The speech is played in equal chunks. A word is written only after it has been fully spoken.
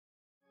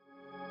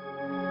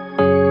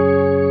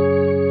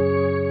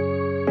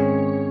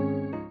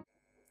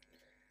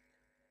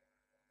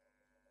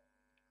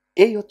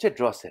এই হচ্ছে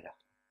ড্রসেরা।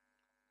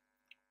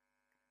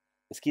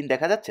 স্কিন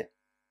দেখা যাচ্ছে?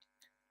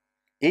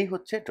 এই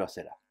হচ্ছে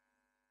ড্রসেরা,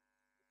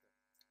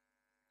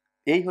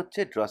 এই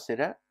হচ্ছে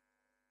ড্রসেরা।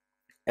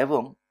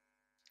 এবং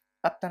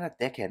আপনারা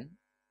দেখেন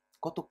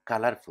কত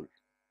কালারফুল।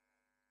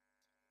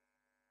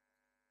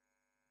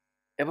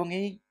 এবং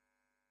এই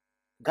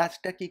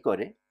গাছটা কি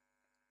করে,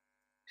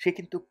 সে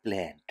কিন্তু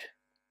প্ল্যান্ট।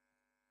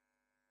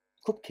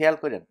 খুব খেয়াল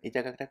করেন, এই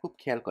জায়গাটা খুব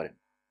খেয়াল করেন,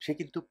 সে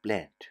কিন্তু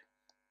প্ল্যান্ট।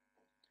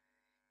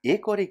 এ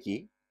করে কি,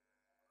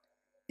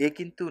 এ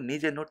কিন্তু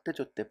নিজে নড়তে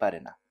চড়তে পারে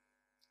না।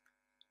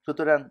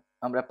 সুতরাং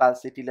আমরা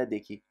পালসেটিলা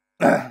দেখি,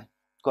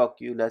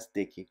 ককিউলাস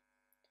দেখি,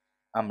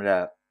 আমরা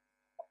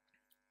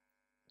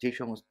যে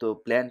সমস্ত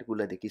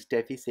প্ল্যান্টগুলো দেখি,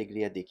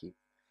 স্ট্যাফিসেগ্রিয়া দেখি।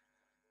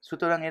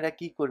 সুতরাং এরা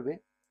কি করবে,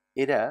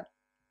 এরা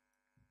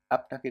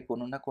আপনাকে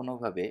কোনো না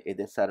কোনোভাবে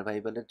এদের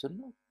সার্ভাইভালের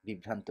জন্য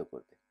বিভ্রান্ত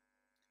করবে।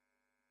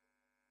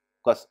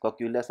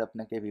 ককিউলাস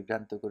আপনাকে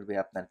বিভ্রান্ত করবে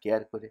আপনার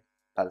কেয়ার করে,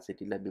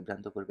 পালসেটিলা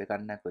বিভ্রান্ত করবে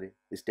কান্না করে,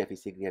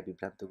 স্ট্যাফিসেগ্রিয়া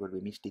বিভ্রান্ত করবে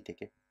মিষ্টি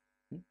থেকে।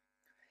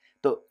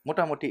 তো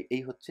মোটামুটি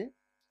এই হচ্ছে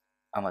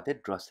আমাদের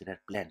ড্রসেরার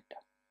প্ল্যান্টটা।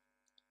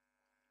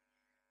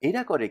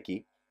 এরা করে কি,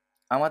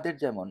 আমাদের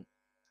যেমন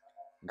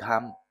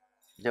ঘাম,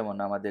 যেমন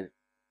আমাদের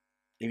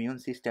ইমিউন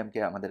সিস্টেমকে,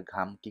 আমাদের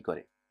ঘাম কি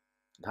করে,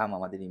 ঘাম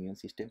আমাদের ইমিউন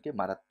সিস্টেমকে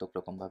মারাত্মক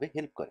রকমভাবে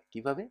হেল্প করে।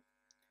 কিভাবে?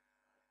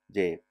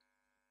 যে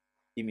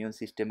ইমিউন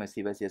সিস্টেমে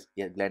সিবাসিয়াস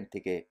গ্ল্যান্ড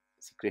থেকে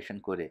সিক্রেশন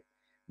করে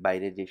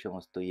বাইরে যে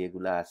সমস্ত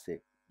ইয়েগুলো আছে,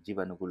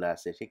 জীবাণুগুলো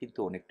আছে, সে কিন্তু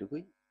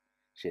অনেকটুকুই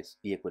সে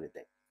ইয়ে করে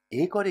দেয়।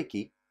 এ করে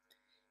কি,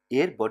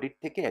 এর বডির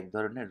থেকে এক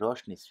ধরনের রস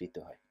নিঃসৃত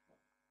হয়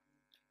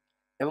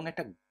এবং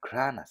একটা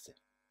ঘ্রাণ আছে।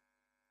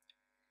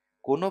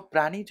 কোনো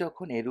প্রাণী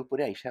যখন এর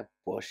উপরে আইসা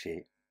বসে,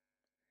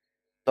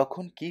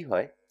 তখন কি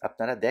হয়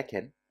আপনারা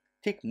দেখেন,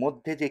 ঠিক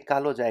মধ্যে যে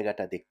কালো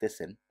জায়গাটা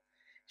দেখতেছেন,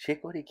 সে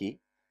করে কি,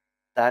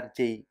 তার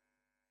যেই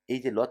এই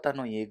যে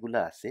লতানো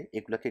এগুলা আছে,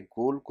 এগুলাকে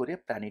গোল করে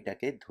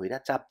প্রাণীটাকে ধইরা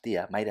চাপ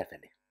দিয়া মাইরা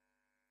ফেলে।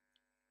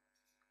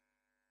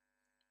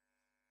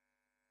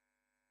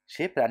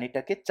 সে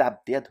প্রাণীটাকে চাপ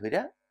দিয়া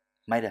ধইরা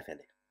মাইরা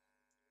ফেলে।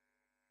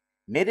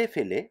 মেরে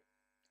ফেলে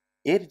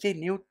এর যে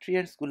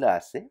নিউট্রিয়েন্টস গুলা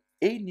আছে,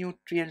 এই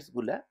নিউট্রিয়েন্টস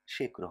গুলা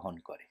সে গ্রহণ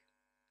করে।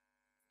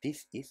 This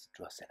is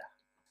ড্রসেরা।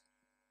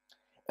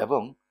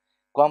 এবং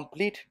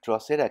কমপ্লিট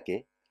ড্রসেরাকে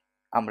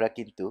আমরা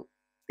কিন্তু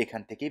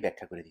এখান থেকেই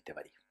ব্যাখ্যা করে দিতে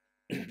পারি,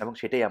 এবং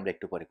সেটাই আমরা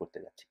একটু পরে করতে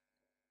যাচ্ছি।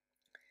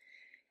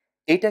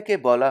 এইটাকে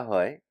বলা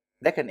হয়,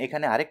 দেখেন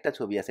এখানে আরেকটা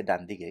ছবি আছে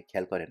ডান দিকে,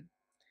 খেয়াল করেন,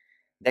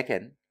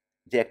 দেখেন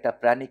যে একটা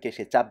প্রাণীকে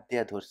সে চাপ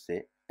দিয়া ধরছে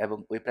এবং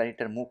ওই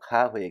প্রাণীটার মুখ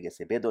হা হয়ে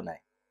গেছে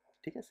বেদনায়।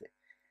 ঠিক আছে?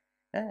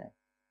 হ্যাঁ,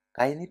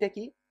 কাহিনীটা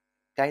কি?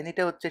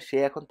 কাহিনীটা হচ্ছে, সে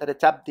এখন তারে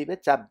চাপ দিবে,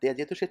 চাপ দেয়া,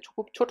 যেহেতু সে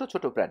খুব ছোট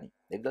ছোট প্রাণী,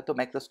 এগুলো তো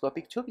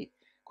মাইক্রোস্কোপিক ছবি,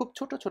 খুব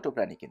ছোট ছোট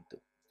প্রাণী কিন্তু।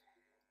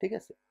 ঠিক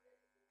আছে?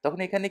 তখন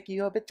এখানে কি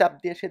হবে, চাপ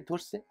দিয়ে সে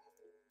ধরছে,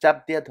 চাপ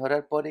দিয়া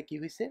ধরার পরে কি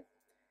হয়েছে,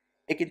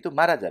 এ কিন্তু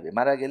মারা যাবে,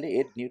 মারা গেলে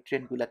এর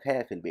নিউট্রিয়েন্ট গুলা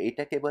খাইয়া ফেলবে।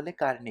 এটাকে বলে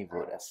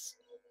carnivorous.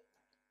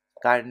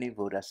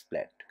 Carnivorous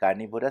plant.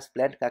 Carnivorous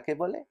plant কাকে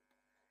বলে?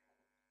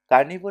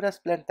 কার্নিভোরাস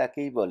প্ল্যান্ট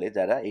তাকেই বলে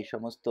যারা এই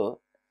সমস্ত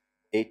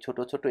এই ছোট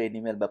ছোট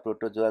এনিম্যাল বা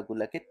প্রোটোজোয়া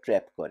গুলাকে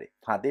ট্র্যাপ করে,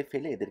 ফাঁদে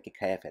ফেলে এদেরকে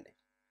খাইয়া ফেলে,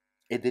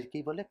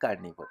 এদেরকেই বলে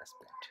কার্নিভোরাস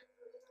প্ল্যান্ট।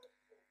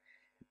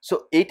 সো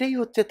এটাই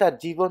হচ্ছে তার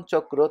জীবন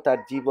চক্র, তার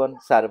জীবন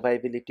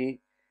সার্ভাইবিলিটি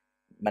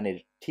মানে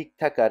ঠিক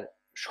থাকার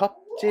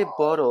সবচেয়ে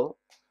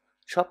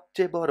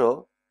বড়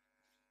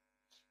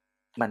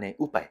মানে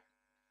উপায়।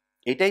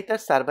 এটাই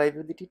তার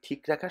সার্ভাইবিলিটি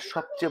ঠিক রাখার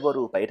সবচেয়ে বড়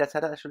উপায়। এটা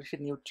ছাড়া আসলে সে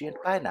নিউট্রিয়েন্ট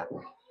পায় না।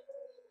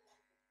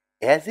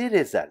 অ্যাজ এ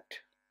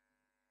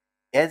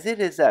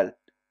রেজাল্ট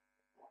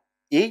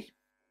এই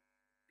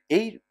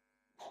এই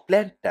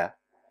প্ল্যান্টটা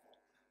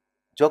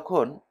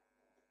যখন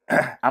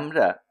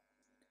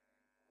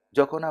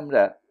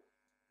আমরা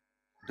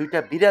দুইটা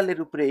বিড়ালের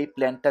উপরে এই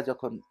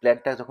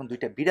প্ল্যান্টটা যখন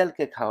দুইটা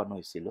বিড়ালকে খাওয়ানো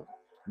হয়েছিল,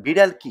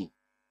 বিড়াল কি,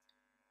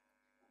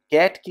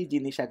 ক্যাট কি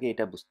জিনিস আগে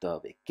এটা বুঝতে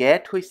হবে।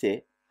 ক্যাট হইছে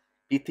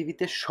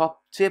পৃথিবীতে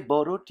সবচেয়ে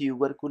বড়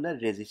টিউবারকুলার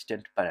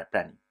রেজিস্ট্যান্ট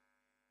প্রাণী।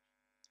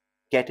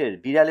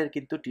 বিড়ালের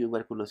কিন্তু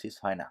টিউবারকুলোসিস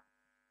হয় না।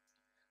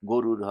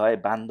 গরুর হয়,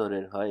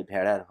 বান্দরের হয়,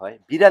 ভেড়ার হয়,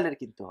 বিড়ালের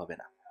কিন্তু হবে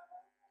না।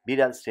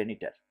 বিড়াল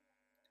শ্রেণীটার।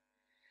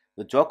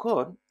 তো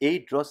যখন এই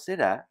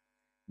ড্রসেরা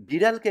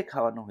বিড়ালকে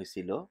খাওয়ানো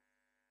হয়েছিল,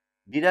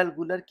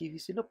 বিড়ালগুলার কি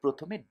হয়েছিল,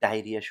 প্রথমে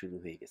ডায়রিয়া শুরু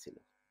হয়ে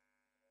গেছিল।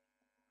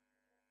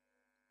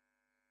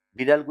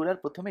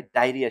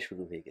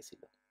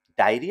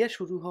 ডায়রিয়া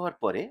শুরু হওয়ার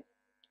পরে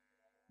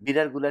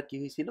বিড়ালগুলার কি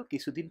হয়েছিল,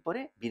 কিছুদিন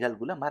পরে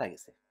বিড়ালগুলা মারা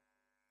গেছে।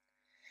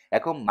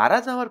 এখন মারা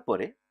যাওয়ার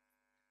পরে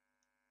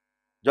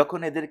যখন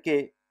এদেরকে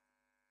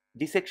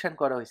ডিসেকশন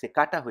করা হয়েছে,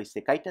 কাটা হয়েছে,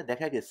 কাইটা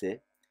দেখা গেছে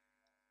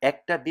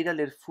একটা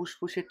বিড়ালের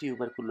ফুসফুসে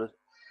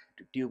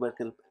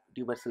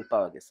টিউবারসেল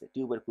পাওয়া গেছে,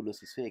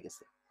 টিউবারকুলোসিস হয়ে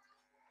গেছে।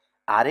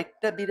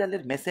 আরেকটা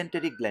বিড়ালের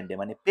মেসেন্টেরিক গ্ল্যান্ডে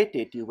মানে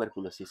পেটে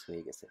টিউবারকুলোসিস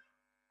হয়ে গেছে।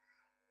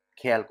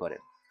 খেয়াল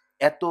করেন,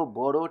 এত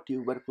বড়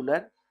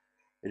টিউবারকুলার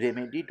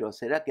রেমেডি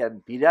ড্রসেরা।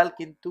 বিড়াল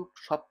কিন্তু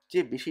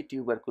সবচেয়ে বেশি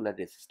টিউবারকুলার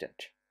রেসিস্ট্যান্ট।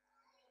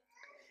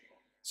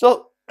 সো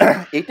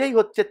এটাই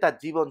হচ্ছে তার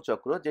জীবন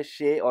চক্র, যে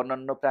সে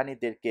অন্যান্য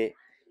প্রাণীদেরকে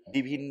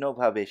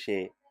বিভিন্নভাবে সে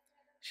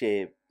সে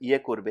ইয়ে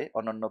করবে,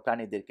 অন্যান্য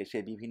প্রাণীদেরকে সে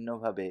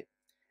বিভিন্নভাবে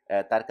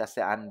তার কাছে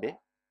আনবে,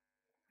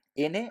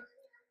 এনে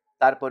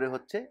তারপরে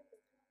হচ্ছে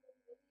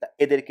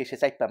এদেরকে সে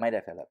চাইপা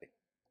মাইরা ফেলাবে।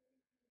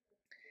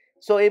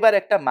 সো এবার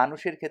একটা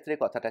মানুষের ক্ষেত্রে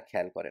কথাটা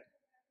খেয়াল করেন।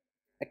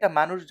 একটা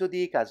মানুষ যদি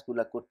এই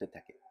কাজগুলা করতে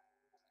থাকে,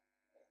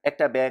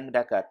 একটা ব্যাংক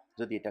ডাকাত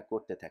যদি এটা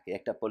করতে থাকে,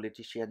 একটা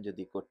পলিটিশিয়ান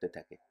যদি করতে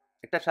থাকে,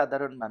 একটা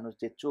সাধারণ মানুষ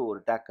যে চোর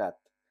ডাকাত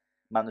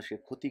মানুষের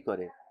ক্ষতি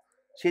করে,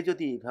 সে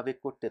যদি এইভাবে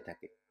করতে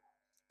থাকে,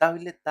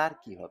 তাহলে তার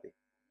কি হবে?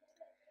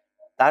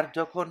 তার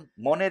যখন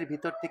মনের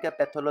ভিতর থেকে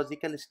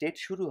প্যাথোলজিক্যাল স্টেট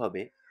শুরু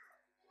হবে,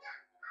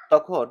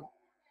 তখন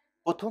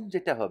প্রথম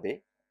যেটা হবে,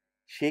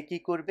 সে কি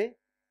করবে?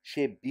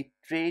 সে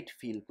বিট্রেড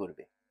ফিল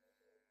করবে।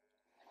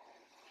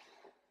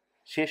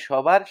 সে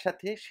সবার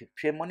সাথে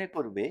সে মনে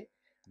করবে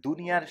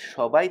দুনিয়ার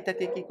সবাই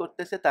তাকে কি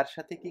করতেছে, তার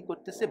সাথে কি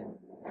করতেছে,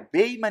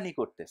 বেইমানি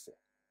করতেছে।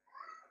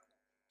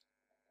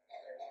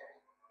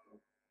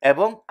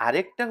 এবং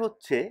আরেকটা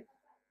হচ্ছে,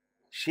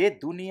 সে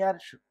দুনিয়ার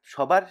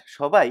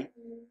সবাই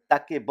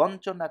তাকে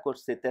বঞ্চনা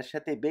করছে, তার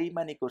সাথে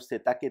বেইমানি করছে,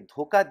 তাকে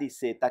ধোকা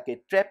দিছে, তাকে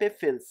ট্র্যাপে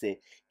ফেলছে।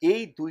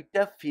 এই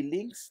দুইটা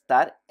ফিলিংস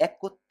তার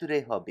একত্রে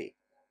হবে।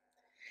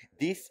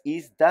 This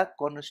is the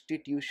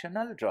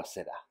constitutional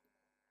ড্রসেরা।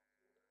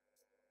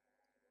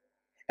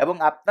 এবং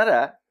আপনারা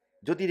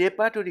যদি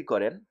রেপার্টরি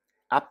করেন,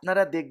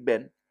 আপনারা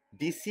দেখবেন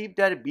ডিসিভড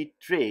আর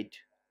বিট্রেড,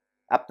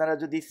 আপনারা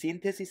যদি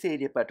সিনথেসিসে এই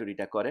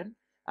রেপার্টরিটা করেন,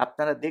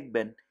 আপনারা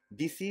দেখবেন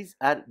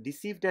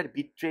ডিসিভড আর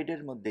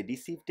বিট্রেডের মধ্যে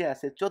ডিসিভডে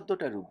আছে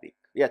 14টা রুব্রিক,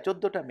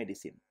 14টা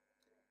মেডিসিন,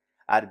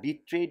 আর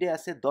বিট্রেডে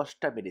আছে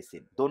 10টা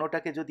মেডিসিন।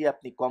 দোনোটাকে যদি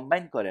আপনি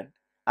কম্বাইন করেন,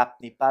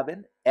 আপনি পাবেন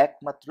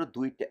একমাত্র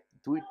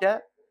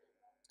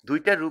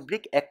দুইটা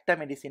রুব্রিক, একটা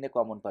মেডিসিনে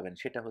কমন পাবেন,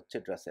 সেটা হচ্ছে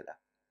ড্রসেরা।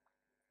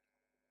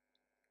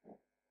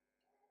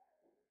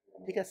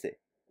 ঠিক আছে,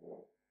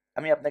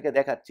 আমি আপনাকে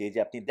দেখাচ্ছি যে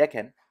আপনি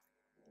দেখেন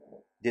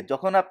যে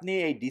যখন আপনি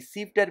এই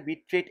ডিসিভড আর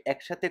বিট্রেড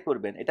একসাথে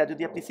করবেন, এটা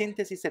যদি আপনি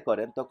সিনথেসিসে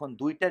করেন, তখন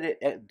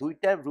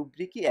দুইটা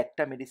রুব্রিকই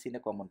একটা মেডিসিনে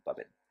কমন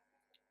পাবেন,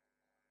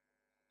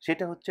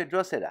 সেটা হচ্ছে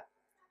ড্রসেরা।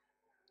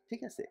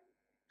 ঠিক আছে,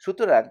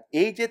 সুতরাং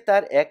এই যে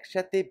তার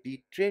একসাথে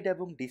বিট্রেড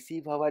এবং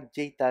ডিসিভ হওয়ার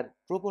যেই তার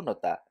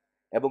প্রবণতা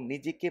এবং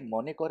নিজেকে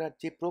মনে করার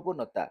যে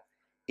প্রবণতা,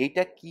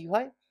 এইটা কি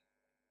হয়?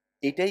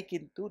 এটাই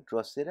কিন্তু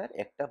ড্রসেরার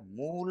একটা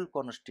মূল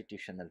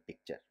কনস্টিটিউশনাল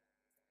পিকচার।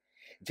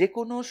 যে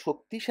কোনো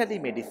শক্তিশালী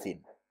মেডিসিন,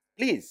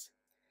 প্লিজ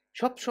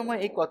সব সময়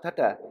এই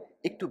কথাটা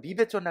একটু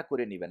বিবেচনা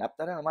করে নেবেন।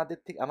 আপনারা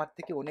আমার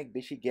থেকে অনেক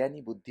বেশি জ্ঞানী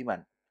বুদ্ধিমান,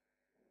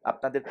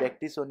 আপনাদের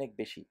প্র্যাকটিস অনেক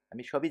বেশি,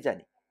 আমি সবই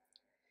জানি।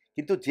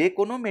 কিন্তু যে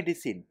কোনো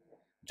মেডিসিন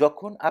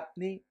যখন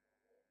আপনি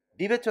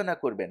বিবেচনা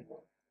করবেন,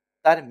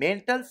 তার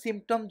মেন্টাল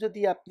সিমটম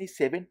যদি আপনি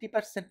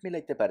 70%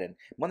 মিলাইতে পারেন,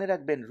 মনে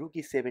রাখবেন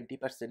রুগী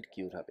 70%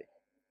 কিউর হবে।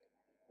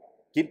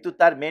 কিন্তু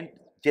তার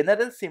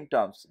জেনারেল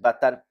সিমটমস বা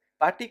তার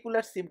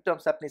পার্টিকুলার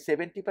সিমটমস আপনি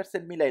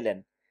 70% মিলাইলেন,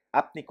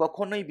 আপনি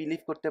কখনোই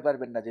বিলিভ করতে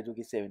পারবেন না যে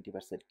রুগী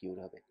 70% কিউর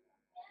হবে।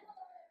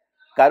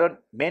 কারণ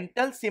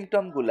মেন্টাল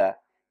সিমটমগুলা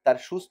তার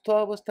সুস্থ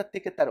অবস্থা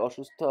থেকে তার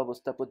অসুস্থ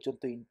অবস্থা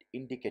পর্যন্ত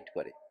ইন্ডিকেট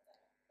করে,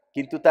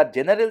 কিন্তু তার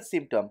জেনারেল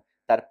সিমটম,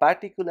 তার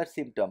পার্টিকুলার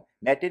সিমটম,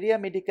 ম্যাটেরিয়া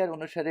মেডিকার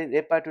অনুসারে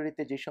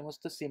রেপার্টরিতে যে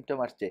সমস্ত সিমটম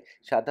আসছে,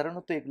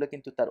 সাধারণত এগুলো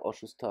কিন্তু তার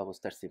অসুস্থ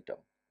অবস্থার সিমটম।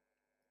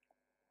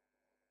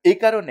 এই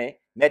কারণে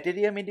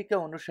ম্যাটেরিয়া মেডিকা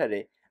অনুসারে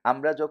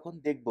আমরা যখন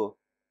দেখব,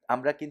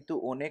 আমরা কিন্তু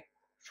অনেক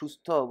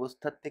সুস্থ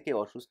অবস্থার থেকে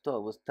অসুস্থ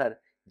অবস্থার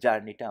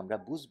জার্নিটা আমরা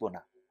বুঝবো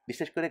না,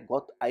 বিশেষ করে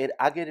এর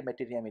আগের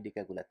ম্যাটেরিয়া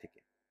মেডিকাগুলা থেকে।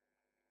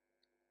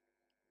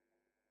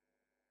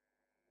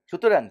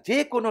 সুতরাং যে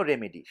কোনো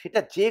রেমেডি, সেটা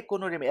যে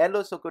কোনো রেমেডি,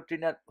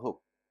 অ্যালোসোকোট্রিনার হোক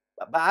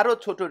বা আরো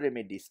ছোট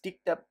রেমেডি,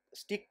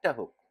 স্টিকটা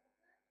হোক,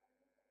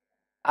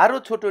 আরো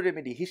ছোট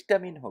রেমেডি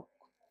হিস্টামিন হোক,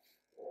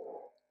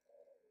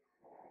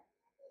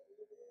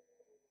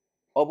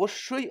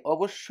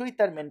 অবশ্যই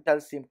তার মেন্টাল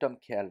সিমটম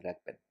খেয়াল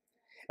রাখবেন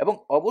এবং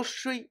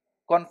অবশ্যই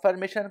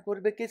কনফার্মেশন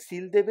করবে কে,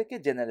 সিল দেবে কে,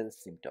 জেনারেল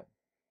সিমটম।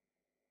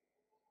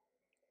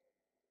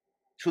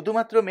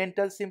 শুধুমাত্র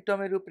মেন্টাল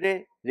সিমটমের উপরে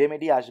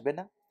রেমেডি আসবে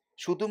না,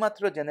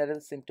 শুধুমাত্র জেনারেল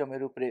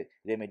সিমটমের উপরে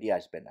রেমেডি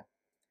আসবে না,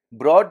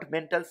 ব্রড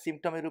মেন্টাল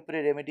সিমটমের উপরে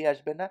রেমেডি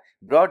আসবে না,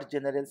 ব্রড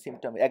জেনারেল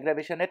সিমটম,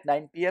 অ্যাগ্রাভেশন এট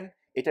 9 PM,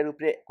 এটার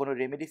উপরে কোনো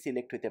রেমেডি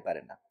সিলেক্ট হইতে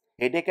পারে না।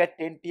 হেডেক এট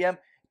 10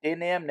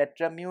 AM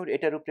নেট্রামিউর,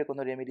 এটার উপরে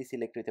কোনো রেমেডি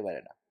সিলেক্ট হইতে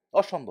পারে না,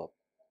 অসম্ভব।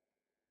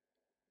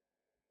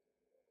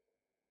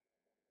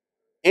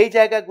 এই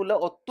জায়গাগুলো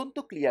অত্যন্ত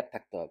ক্লিয়ার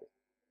থাকতে হবে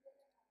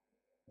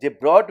যে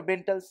broad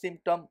mental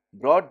symptom,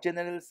 broad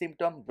general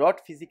symptom, broad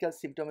physical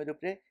সিমটমের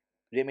উপরে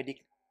রেমেডি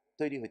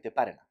তৈরি হইতে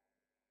পারে না।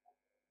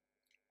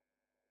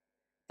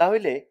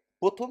 তাহলে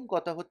প্রথম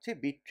কথা হচ্ছে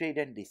বিট্রেড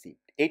অ্যান্ড ডিসিভ।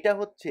 এটা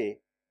হচ্ছে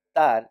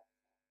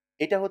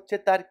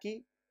তার কি,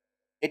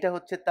 এটা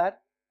হচ্ছে তার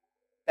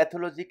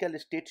প্যাথোলজিক্যাল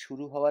স্টেট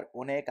শুরু হওয়ার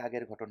অনেক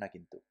আগের ঘটনা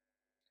কিন্তু।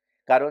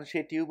 কারণ সে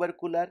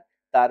টিউবারকুলার,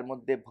 তার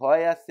মধ্যে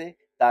ভয় আছে,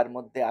 তার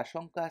মধ্যে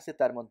আশঙ্কা আছে,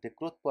 তার মধ্যে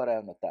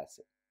ক্রোধপরায়ণতা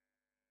আছে।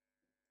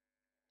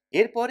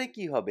 এরপরে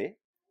কি হবে?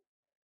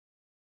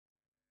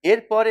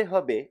 এরপরে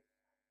হবে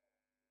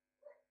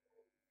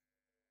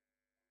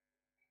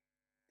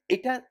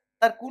এটা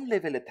তার কোন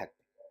লেভেলে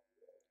থাকবে?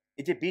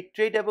 এই যে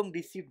বিট্রেড এবং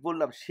রিসিভড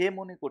বললাম, সে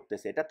মনে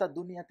করতেছে, এটা তো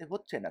দুনিয়াতে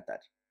হচ্ছে না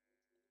তার।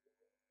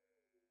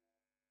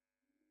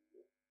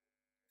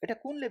 এটা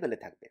কোন লেভেলে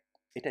থাকবে?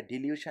 এটা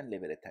ডিলিউশন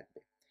লেভেলে থাকবে।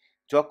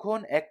 যখন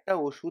একটা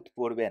ওষুধ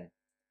পড়বেন,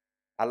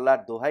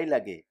 আল্লাহর দোহাই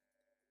লাগে,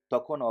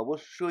 তখন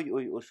অবশ্যই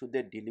ওই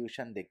ওষুধের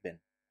ডিলিউশন দেখবেন।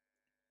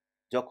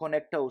 যখন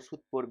একটা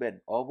ওষুধ পড়বেন,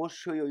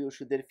 অবশ্যই ওই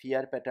ওষুধের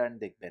ফিয়ার প্যাটার্ন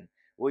দেখবেন,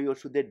 ওই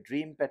ওষুধের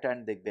ড্রিম প্যাটার্ন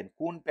দেখবেন,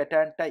 কোন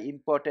প্যাটার্নটা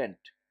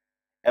ইম্পর্টেন্ট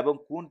এবং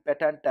কোন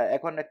প্যাটার্নটা।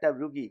 এখন একটা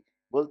রুগী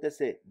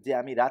বলতেছে যে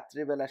আমি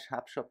রাত্রেবেলা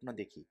সাপ স্বপ্ন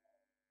দেখি,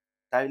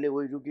 তাহলে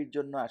ওই রুগীর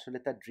জন্য আসলে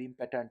তার ড্রিম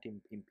প্যাটার্ন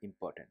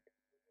ইম্পর্টেন্ট।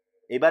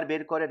 এবার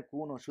বের করেন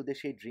কোন ওষুধে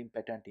সেই ড্রিম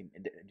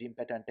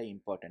প্যাটার্নটা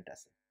ইম্পর্টেন্ট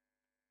আছে।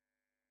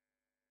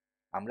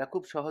 আমরা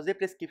খুব সহজে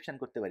প্রেসক্রিপশন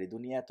করতে পারি,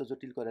 দুনিয়া এত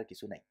জটিল করার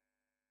কিছু নাই।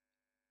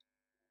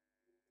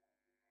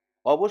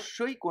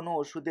 অবশ্যই কোনো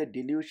ওষুধের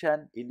ডিলিউশন,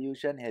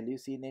 ইলিউশন,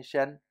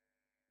 হ্যালুসিনেশন,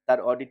 তার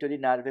অডিটরি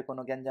নার্ভে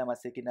কোনো গ্যাঞ্জাম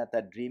আছে কিনা,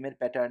 তার ড্রিমের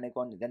প্যাটার্নে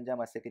কোন গ্যাঞ্জাম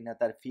আছে কিনা,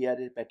 তার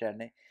ফিয়ারের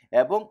প্যাটার্নে,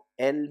 এবং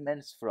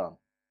এলমেন্টস ফ্রম,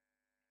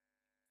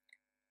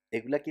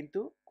 এগুলা কিন্তু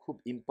খুব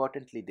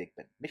ইম্পর্টেন্টলি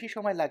দেখবেন। বেশি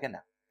সময় লাগে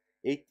না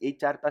এই এই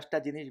 4-5টা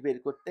জিনিস বের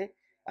করতে।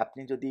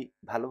 আপনি যদি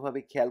ভালোভাবে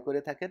খেয়াল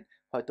করে থাকেন,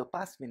 হয়তো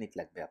 5 মিনিট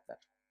লাগবে আপনার,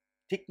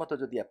 ঠিক মতো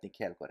যদি আপনি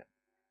খেয়াল করেন।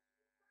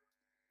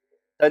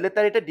 তাহলে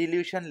তার এটা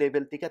ডিলিউশন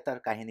লেভেল থেকে তার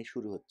কাহিনী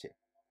শুরু হচ্ছে।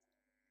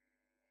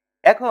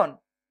 এখন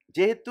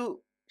যেহেতু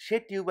সে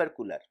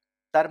টিউবারকুলার,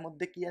 তার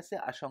মধ্যে কি আছে?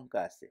 আশঙ্কা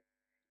আছে।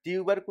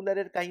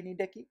 টিউবারকুলারের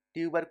কাহিনীটা কি?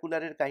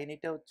 টিউবারকুলারের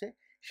কাহিনীটা হচ্ছে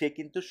সে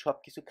কিন্তু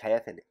সবকিছু খায়া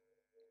ফেলে,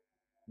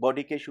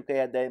 বডিকে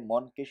শুকাইয়া দেয়,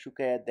 মনকে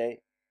শুকাইয়া দেয়,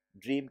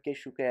 ড্রিমকে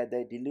শুকাইয়া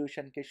দেয়,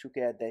 ডিলিউশনকে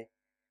শুকাইয়া দেয়,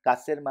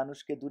 কাছের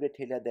মানুষকে দূরে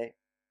ঠেলা দেয়।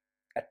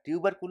 আর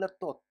টিউবারকুলার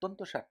তো অত্যন্ত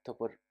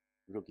স্বার্থপর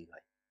রোগী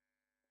হয়।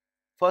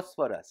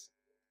 ফসফরাস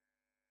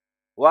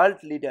ওয়ার্ল্ড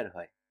লিডার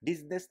হয়,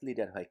 বিজনেস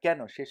লিডার হয়, কেন?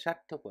 সে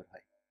স্বার্থপর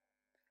হয়।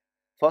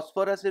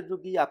 ফসফরাসের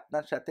রোগী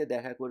আপনার সাথে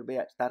দেখা করবে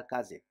তার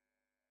কাজে,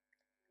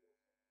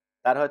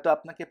 তার হয়তো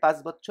আপনাকে 5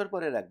 বছর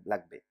পরে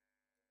লাগবে,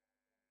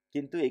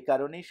 কিন্তু এই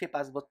কারণেই সে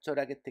 5 বছর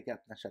আগের থেকে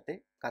আপনার সাথে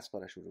কাজ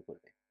করা শুরু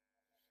করবে।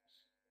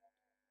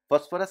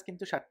 ফসফরাস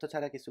কিন্তু স্বার্থ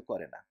ছাড়া কিছু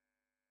করে না,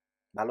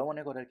 ভালো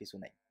মনে করার কিছু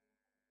নাই,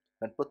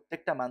 কারণ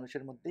প্রত্যেকটা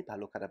মানুষের মধ্যেই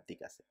ভালো খারাপ দিক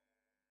আছে,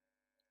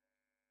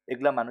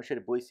 এগুলা মানুষের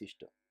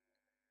বৈশিষ্ট্য।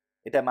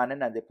 এটা মানে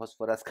না যে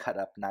ফসফরাস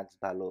খারাপ, নাক্স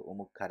ভালো,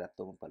 অমুক খারাপ,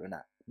 তমুক ভালো, না,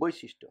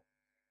 বৈশিষ্ট্য।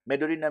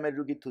 মেডোরি নামের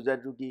রুগী, থুজার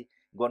রুগী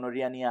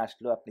গনোরিয়া নিয়ে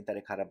আসলো, আপনি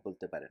তারে খারাপ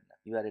বলতে পারেন না,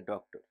 ইউ আর এ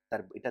ডক্টর,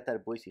 এটা তার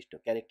বৈশিষ্ট্য,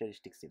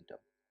 ক্যারেক্টারিস্টিক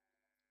সিমটম।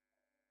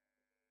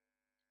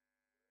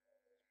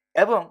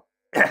 এবং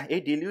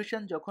এই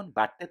ডিলিউশন যখন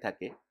বাড়তে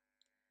থাকে,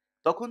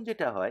 তখন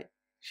যেটা হয়,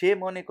 সে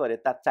মনে করে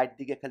তার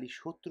চারদিকে খালি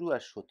শত্রু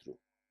আর শত্রু।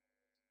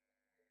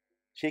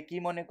 সে কি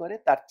মনে করে?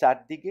 তার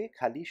চারদিকে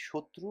খালি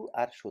শত্রু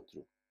আর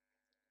শত্রু।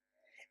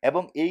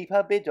 এবং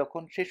এইভাবে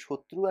যখন সে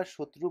শত্রু আর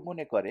শত্রু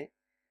মনে করে,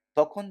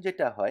 তখন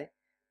যেটা হয়,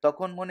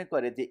 তখন মনে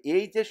করে যে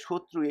এই যে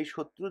শত্রু, এই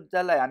শত্রুর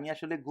জ্বালায় আমি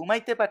আসলে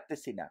ঘুমাইতে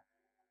পারতেছি না,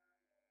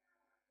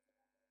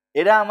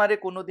 এরা আমারে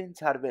কোনোদিন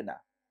ছাড়বে না,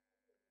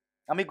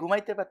 আমি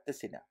ঘুমাইতে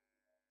পারতেছি না।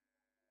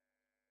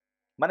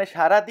 মানে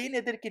সারাদিন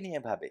এদেরকে নিয়ে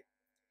ভাবে,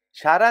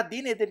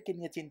 সারাদিন এদেরকে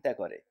নিয়ে চিন্তা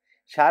করে,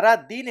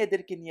 সারাদিন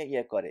এদেরকে নিয়ে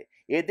ইয়ে করে,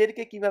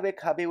 এদেরকে কিভাবে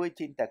খাবে ওই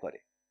চিন্তা করে,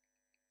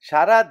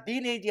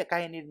 সারাদিন এই যে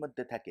কাহিনীর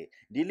মধ্যে থাকে।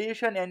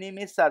 Dilution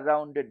enemies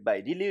surrounded by,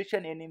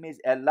 dilution enemies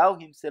allow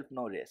himself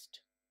no rest.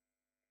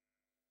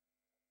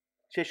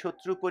 সে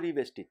শত্রু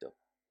পরিবেষ্টিত।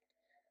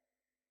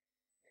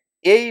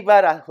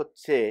 এইবার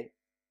হচ্ছে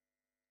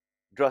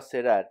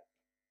ড্রসেরার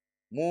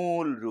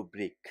মূল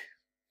রুব্রিক,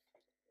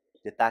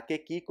 যে তাকে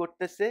কি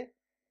করতেছে?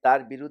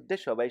 তার বিরুদ্ধে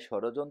সবাই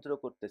ষড়যন্ত্র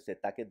করতেছে,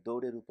 তাকে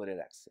দৌড়ের উপরে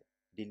রাখছে।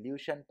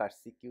 Dilution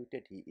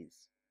persecuted he is.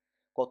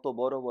 কত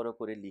বড় বড়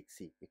করে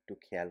লিখছি, একটু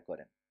খেয়াল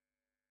করেন।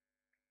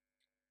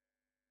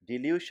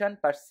 ডিলিউশন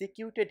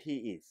পারসিকিউটেড হি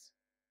ইজ,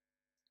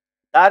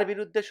 তার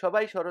বিরুদ্ধে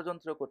সবাই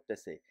ষড়যন্ত্র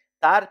করতেছে,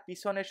 তার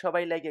পিছনে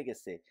সবাই লেগে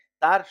গেছে,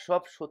 তার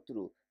সব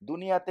শত্রু।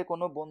 দুনিয়াতে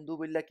কোনো বন্ধু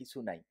বললা কিছু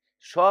নাই,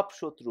 সব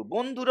শত্রু,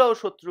 বন্ধুরাও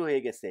শত্রু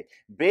হয়ে গেছে,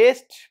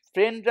 বেস্ট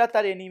ফ্রেন্ডরা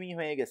তার এনিমি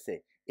হয়ে গেছে।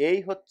 এই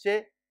হচ্ছে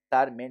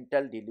তার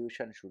মেন্টাল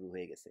ডিলিউশন শুরু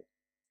হয়ে গেছে।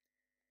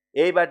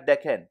 এইবার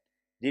দেখেন,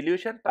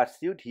 dilution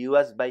পারসিউড he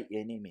was by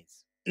enemies,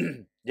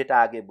 যেটা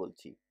আগে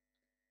বলছি।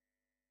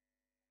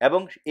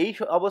 এবং এই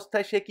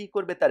অবস্থায় সে কি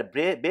করবে? তার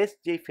বেস্ট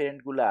যেই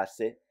ফ্রেন্ডগুলো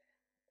আছে,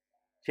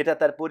 সেটা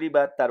তার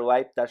পরিবার, তার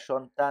ওয়াইফ, তার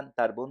সন্তান,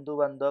 তার বন্ধু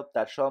বান্ধব,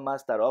 তার সমাজ,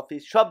 তার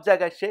অফিস, সব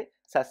জায়গায় সে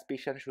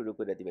সাসপিশন শুরু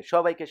করে দিবে,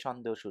 সবাইকে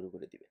সন্দেহ শুরু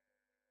করে দিবে।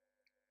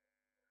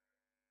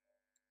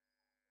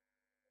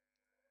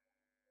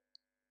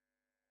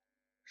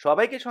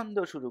 সবাইকে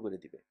সন্দেহ শুরু করে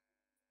দিবে।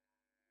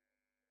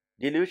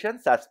 Dilution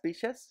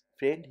suspicious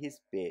friend his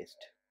best,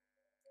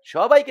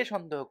 সবাইকে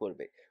সন্দেহ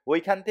করবে।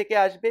 ওইখান থেকে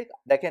আসবে,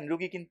 দেখেন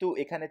রুগী কিন্তু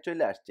এখানে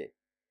চলে আসছে।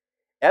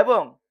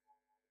 এবং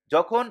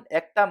যখন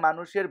একটা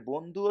মানুষের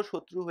বন্ধুও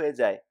শত্রু হয়ে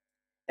যায়,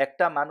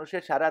 একটা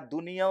মানুষের সারা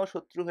দুনিয়াও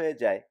শত্রু হয়ে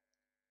যায়,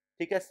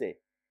 ঠিক আছে,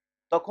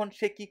 তখন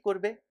সে কি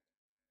করবে?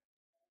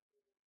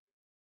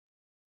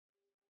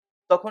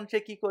 তখন সে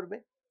কি করবে?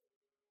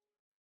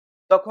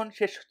 তখন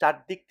সে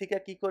চারদিক থেকে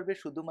কি করবে?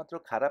 শুধুমাত্র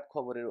খারাপ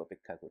খবরের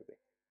অপেক্ষা করবে।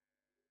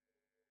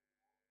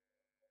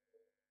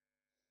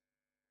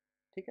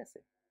 ঠিক আছে?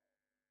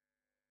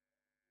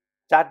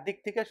 চারদিক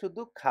থেকে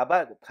শুধু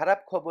খারাপ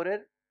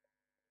খবরের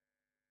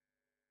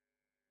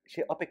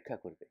সে অপেক্ষা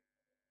করবে।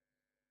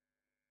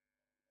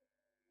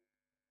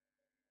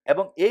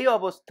 এবং এই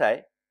অবস্থায়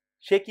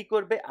সে কি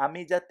করবে?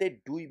 আমি যাতে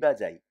ডুইবা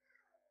যাই,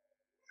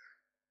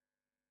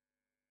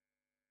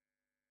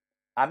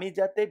 আমি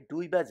যাতে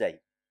ডুইবা যাই,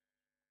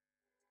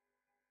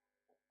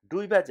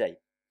 ডুইবা যাই।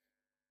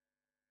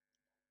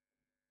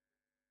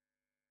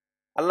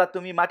 আল্লাহ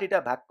তুমি মাটিটা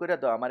ভাগ করে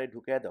দাও, আমারে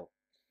ঢুকিয়ে দাও।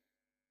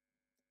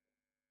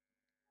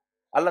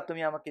 আল্লাহ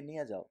তুমি আমাকে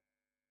নিয়ে যাও।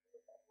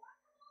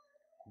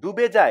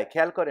 ডুবে যায়,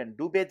 খেয়াল করেন,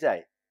 ডুবে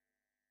যায়।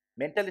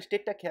 মেন্টাল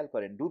স্টেটটা খেয়াল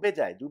করেন, ডুবে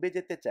যায়, ডুবে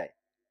যেতে চায়।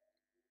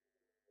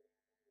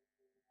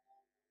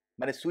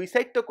 মানে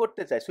সুইসাইড তো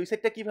করতে চায়।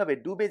 সুইসাইডটা কিভাবে?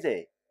 ডুবে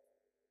যায়।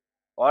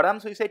 অরাম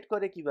সুইসাইড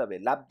করে কিভাবে?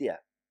 লাফ দিয়া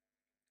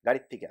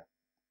গাড়ির থেকে,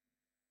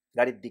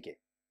 গাড়ির দিকে।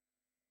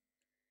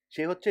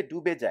 সে হচ্ছে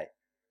ডুবে যায়,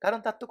 কারণ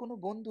তার তো কোনো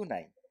বন্ধু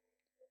নাই।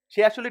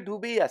 সে আসলে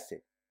ডুবেই আছে।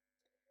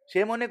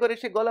 সে মনে করে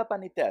সে গলা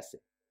পানিতে আছে।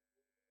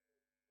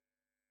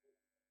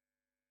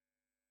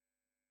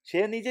 সে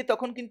নিজে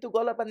তখন কিন্তু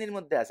গলা পানির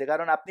মধ্যে আছে,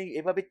 কারণ আপনি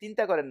এভাবে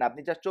চিন্তা করেন না,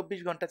 আপনি জাস্ট 24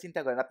 ঘন্টা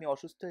চিন্তা করেন, আপনি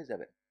অসুস্থ হয়ে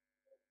যাবেন।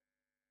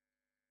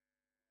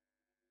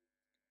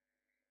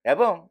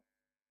 এবং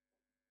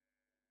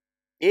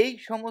এই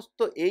সমস্ত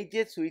এই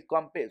যে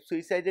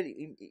সুইসাইডের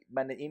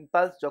মানে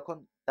ইম্পালস যখন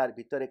তার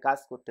ভিতরে কাজ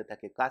করতে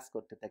থাকে, কাজ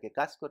করতে থাকে,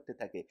 কাজ করতে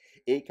থাকে,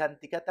 এইখান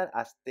থেকে তার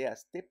আস্তে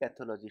আস্তে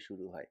প্যাথোলজি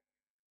শুরু হয়।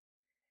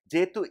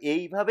 যেহেতু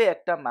এইভাবে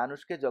একটা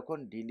মানুষকে যখন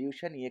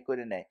ডিলিউশন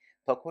করে নেয়,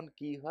 তখন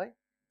কি হয়?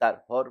 তার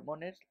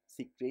হরমোনের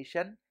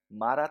সিক্রেশন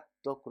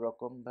মারাত্মক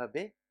রকম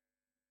ভাবে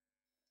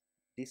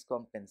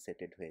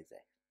ডিসকম্পেনসেটেড হয়ে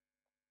যায়।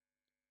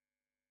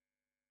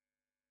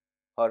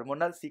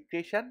 হরমোনাল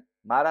সিক্রেশন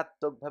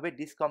মারাত্মকভাবে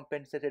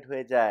ডিসকম্পেনসেটেড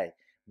হয়ে যায়।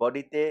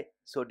 বডিতে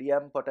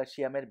সোডিয়াম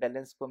পটাশিয়ামের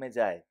ব্যালেন্স কমে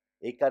যায়।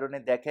 এই কারণে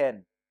দেখেন,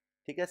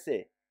 ঠিক আছে,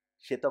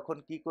 সে তখন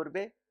কি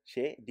করবে?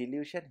 সে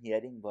dilution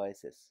hearing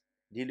voices,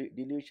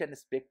 dilution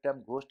spectrum,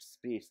 ghost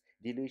spirits,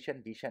 dilution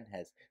vision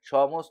has,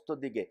 সমস্ত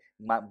দিকে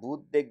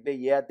ভূত দেখবে,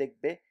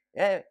 দেখবে,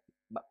 হ্যাঁ,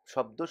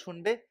 শব্দ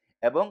শুনবে,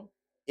 এবং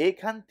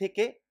এইখান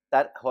থেকে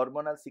তার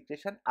হরমোনাল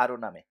সিক্রেশন আরো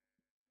নামে।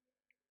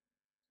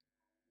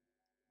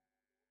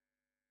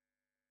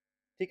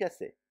 ঠিক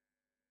আছে?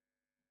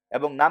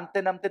 এবং নামতে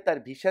নামতে তার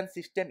ভিশন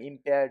সিস্টেম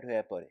ইম্পেয়ার্ড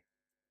হয়ে পড়ে।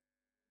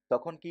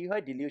 তখন কি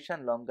হয়? ডিলিউশন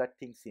লঙ্গার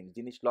থিং সিম,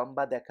 জিনিস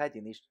লম্বা দেখায়,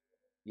 জিনিস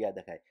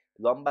দেখায়।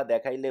 লম্বা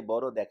দেখাইলে,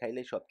 বড়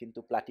দেখাইলে সব কিন্তু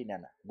প্লাটিনা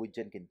না,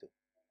 বুঝছেন? কিন্তু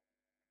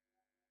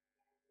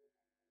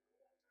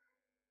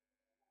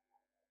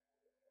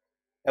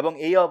এবং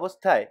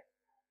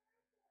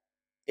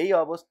এই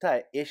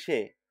অবস্থায় এসে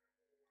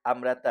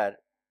আমরা তার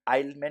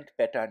আইলমেন্ট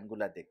প্যাটার্ন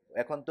গুলা দেখব।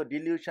 এখন তো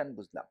ডিলিউশন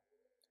বুঝলাম,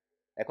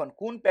 এখন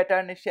কোন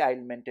প্যাটার্নে সে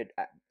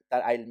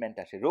তার আইলমেন্ট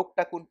আসে,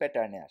 রোগটা কোন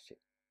প্যাটার্নে আসে?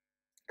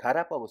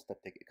 খারাপ অবস্থা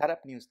থেকে, খারাপ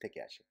নিউজ থেকে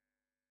আসে।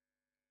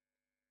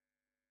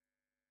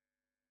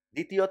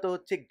 দ্বিতীয়ত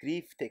হচ্ছে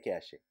গ্রিফ থেকে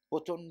আসে,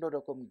 প্রচন্ড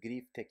রকম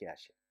গ্রিফ থেকে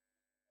আসে।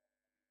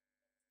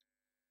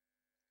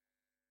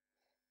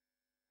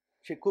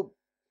 সে খুব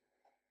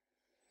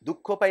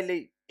দুঃখ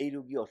পাইলেই এই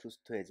রোগী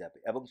অসুস্থ হয়ে যাবে,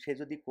 এবং সে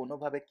যদি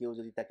কোনোভাবে কেউ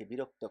যদি তাকে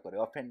বিরক্ত করে,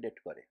 অফেন্ডেড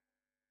করে,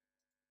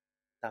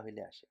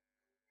 তাহলে আসে।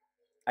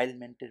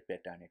 আইলমেন্টের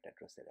প্যাটার্ন এটা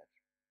ড্রোসেরার।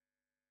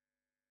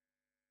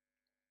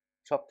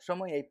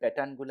 সবসময় এই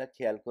প্যাটার্নগুলো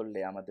খেয়াল করলে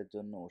আমাদের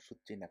জন্য ওষুধ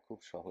চেনা খুব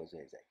সহজ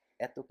হয়ে যায়।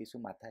 এত কিছু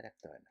মাথায়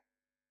রাখতে হয় না,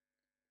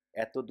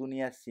 এত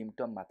দুনিয়ার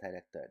সিমটম মাথায়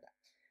রাখতে হয় না।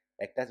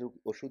 একটা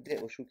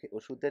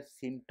ওষুধের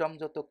সিমটম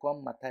যত কম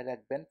মাথায়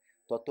রাখবেন,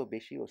 তত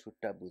বেশি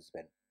ওষুধটা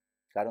বুঝবেন,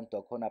 কারণ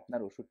তখন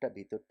আপনার ওষুধটা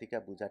ভিতর থেকে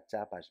বোঝার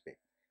চাপ আসবে।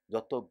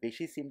 যত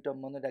বেশি সিমটম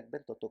মনে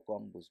রাখবেন, তত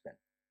কম বুঝবেন।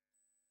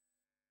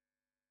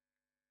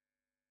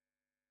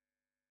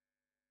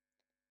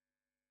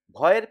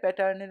 ভয়ের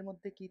প্যাটার্নের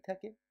মধ্যে কি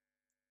থাকে?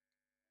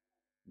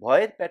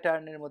 ভয়ের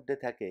প্যাটার্নের মধ্যে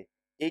থাকে,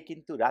 এই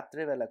কিন্তু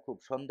রাত্রেবেলা খুব,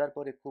 সন্ধ্যার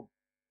পরে খুব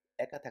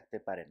একা থাকতে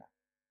পারে না,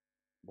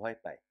 ভয়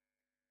পায়,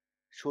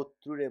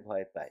 শত্রুরে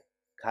ভয় পায়,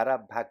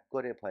 খারাপ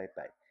ভাগ্যরে ভয়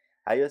পায়,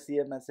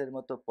 আইওসিএমএস এর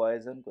মতো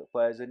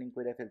পয়জনিং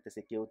করে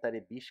ফেলতেছে, কেউ তারে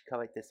বিষ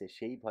খাওয়াইতেছে,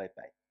 সেই ভয়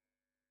পায়।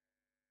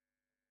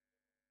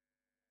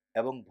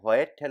 এবং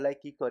ভয়ের ঠেলায়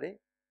কি করে?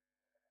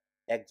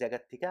 এক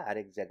জায়গার থেকে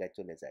আরেক জায়গায়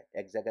চলে যায়,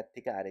 এক জায়গার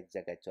থেকে আরেক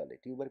জায়গায় চলে,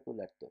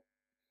 টিউবারকুলার তো।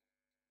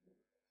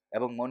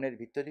 এবং মনের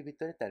ভিতরে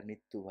ভিতরে তার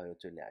মৃত্যু ভয়ও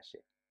চলে আসে।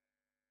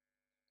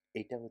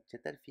 এইটা হচ্ছে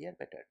তার ফিয়ার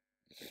প্যাটার্ন।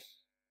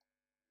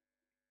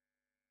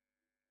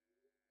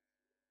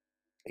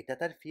 এটা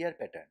তার ফিয়ার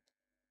প্যাটার্ন।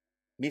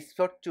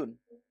 মিসফরচুন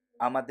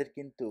আমাদের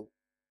কিন্তু,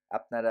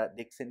 আপনারা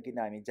দেখছেন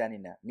কিনা আমি জানি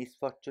না,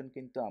 মিসফরচুন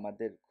কিন্তু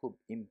আমাদের খুব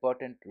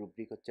ইম্পর্টেন্ট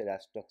রুব্রিক হচ্ছে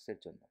রাস্টক্সের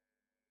জন্য।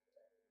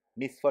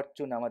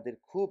 মিসফরচুন আমাদের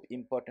খুব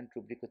ইম্পর্টেন্ট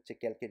রুব্রিক হচ্ছে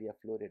ক্যালকেরিয়া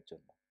ফ্লোরের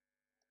জন্য।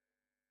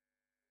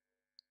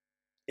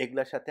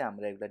 এগুলোর সাথে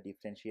আমরা এগুলা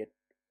ডিফারেন্সিয়েট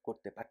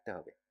করতে পারতে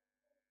হবে।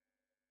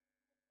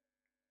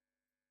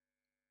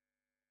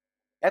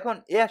 এখন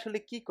এ আসলে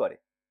কি করে?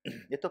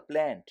 এ তো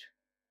প্ল্যান্ট,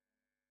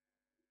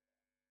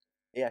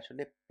 এ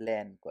আসলে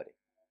প্ল্যান করে।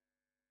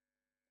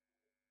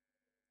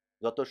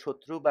 যত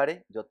শত্রু বাড়ে,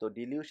 যত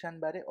ডিলিউশন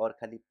বাড়ে, ওর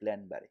খালি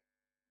প্ল্যান বাড়ে।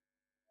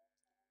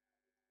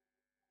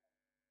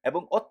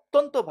 এবং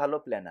অত্যন্ত ভালো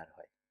প্ল্যানার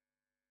হয়।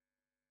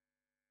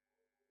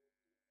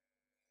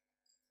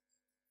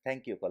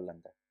 Thank you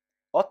কল্যাণদা।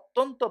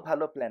 অত্যন্ত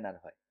ভালো প্ল্যানার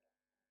হয়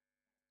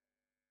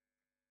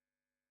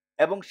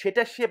এবং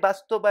সেটা সে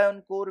বাস্তবায়ন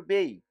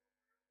করবেই,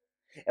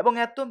 এবং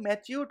এত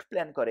ম্যাচিউরড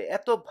প্ল্যান করে,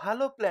 এত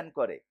ভালো প্ল্যান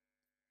করে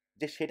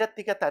যে সেটার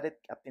থেকে তাদের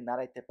আপনি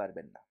নাড়াইতে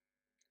পারবেন না।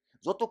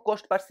 যত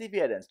কষ্ট,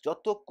 পারসিভিয়ারেন্স,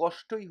 যত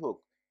কষ্টই হোক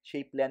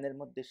সেই প্ল্যানের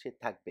মধ্যে সে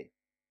থাকবে।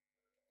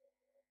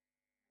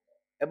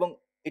 এবং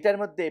এটার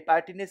মধ্যে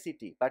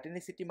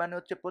পার্টিনিসিটি মানে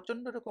হচ্ছে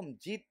প্রচন্ড রকম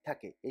জিদ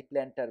থাকে এই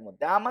প্ল্যানটার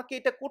মধ্যে, আমাকে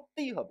এটা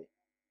করতেই হবে,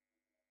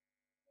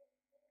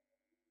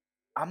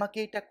 আমাকে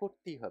এটা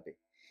করতেই হবে।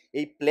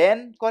 এই প্ল্যান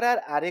করার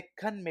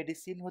আরেকখান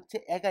মেডিসিন হচ্ছে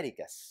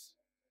অ্যাগারিকাস।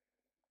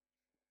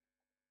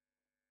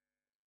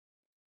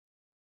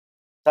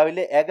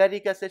 তাহলে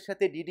অ্যাগারিকাসের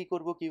সাথে ডিডি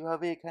করব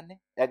কিভাবে? এখানে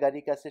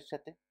অ্যাগারিকাসের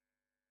সাথে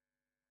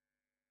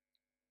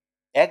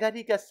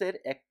অ্যাগারিকাসের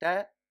একটা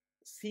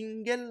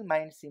সিঙ্গেল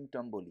মাইন্ড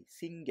সিমটম বলি,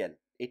 সিঙ্গেল,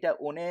 এটা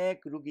অনেক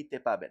রুগীতে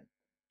পাবেন,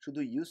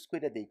 শুধু ইউজ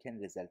করে দেখেন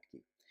রেজাল্ট কি।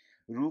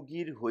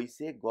 রুগীর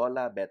হইছে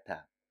গলা ব্যথা,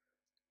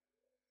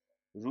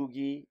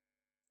 রুগী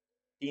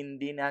 3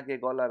 দিন আগে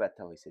গলা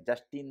ব্যথা হয়েছে,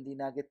 জাস্ট 3 দিন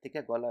আগের থেকে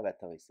গলা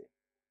ব্যথা হয়েছে,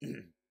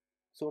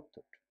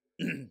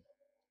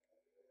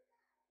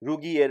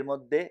 রুগী এর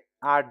মধ্যে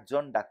 8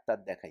 জন ডাক্তার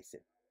দেখাইছে,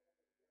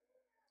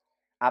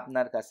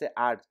 আপনার কাছে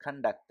 8 খান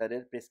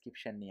ডাক্তারের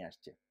প্রেসক্রিপশন নিয়ে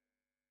আসছে।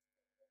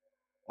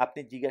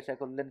 আপনি জিজ্ঞাসা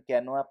করলেন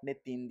কেন আপনি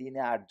 3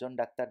 দিনে 8 জন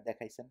ডাক্তার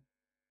দেখাইছেন?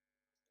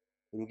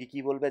 রুগী কি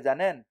বলবে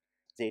জানেন?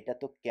 যে এটা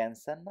তো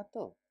ক্যান্সার না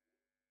তো,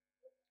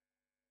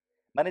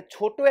 মানে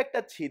ছোট একটা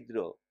ছিদ্র,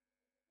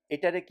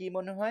 এটারে কি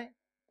মনে হয়?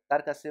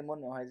 তার কাছে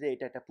মনে হয় যে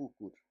এটা একটা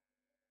পুকুর।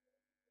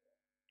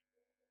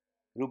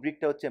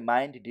 রুব্রিকটা হচ্ছে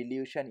mind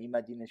dilution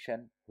imagination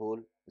whole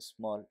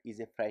small is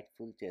a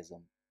ফ্রাইটফুল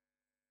চেজম,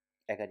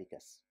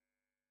 agaricus.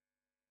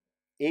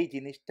 এই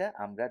জিনিসটা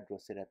আমরা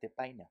ড্রোসেরাতে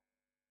পাই না।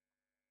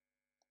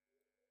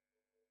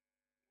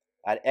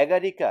 আর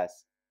অ্যাগারিকাস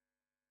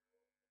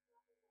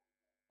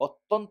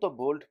অত্যন্ত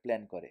বোল্ড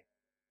প্ল্যান করে।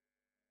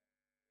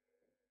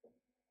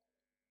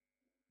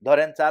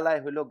 ধরেন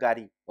চালায় হলো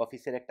গাড়ি,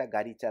 অফিসের একটা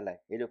গাড়ি চালায়,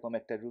 এরকম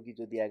একটা রুগী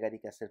যদি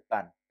অ্যাগারিকাসের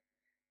পান,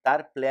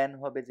 তার প্ল্যান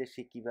হবে যে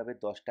সে কিভাবে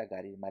 10টা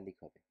গাড়ির মালিক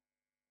হবে,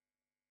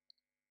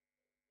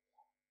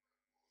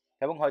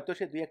 এবং হয়তো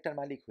সে 2-1টার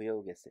মালিক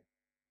হয়েও গেছে।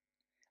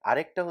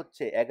 আরেকটা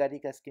হচ্ছে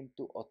অ্যাগারিকাস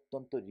কিন্তু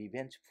অত্যন্ত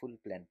রিভেঞ্জফুল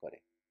প্ল্যান করে,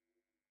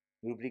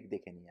 রুব্রিক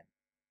দেখে নিয়েন,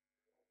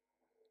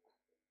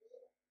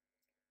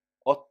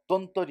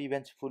 অত্যন্ত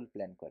রিভেঞ্জফুল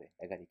প্ল্যান করে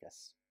অ্যাগারিকাস।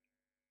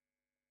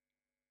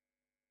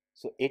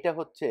 সো এটা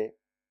হচ্ছে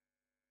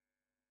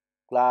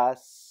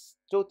ক্লাস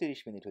 34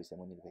 মিনিট হয়েছে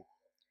মনির ভাই,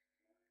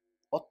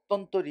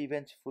 অত্যন্ত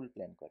রিভেঞ্জফুল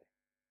প্ল্যান করে।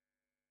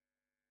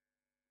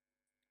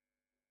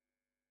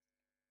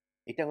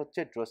 এটা হচ্ছে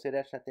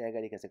ড্রোসেরার সাথে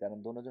অ্যাগারিকাসে, কারণ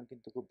দুজন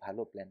কিন্তু খুব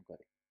ভালো প্ল্যান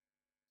করে।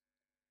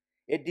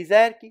 এর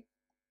ডিজায়ার কি?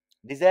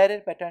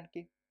 ডিজায়ারের প্যাটার্ন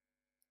কি?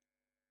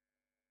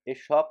 এ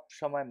সব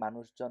সময়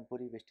মানুষজন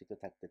পরিবেষ্টিত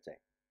থাকতে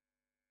চায়।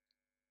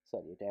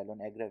 সরি, এটা অ্যালোন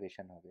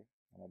অ্যাগ্রাভেশন হবে,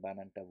 আমার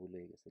বানানটা ভুল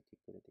হয়ে গেছে, ঠিক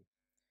করে দিই।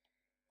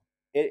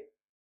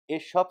 এ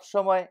সব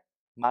সময়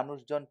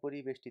মানুষজন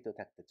পরিবেষ্টিত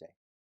থাকতে চায়,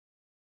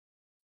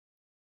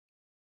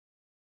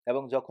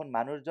 এবং যখন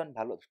মানুষজন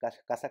ভালো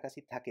কাছাকাছি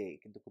থাকে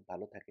কিন্তু খুব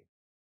ভালো থাকে।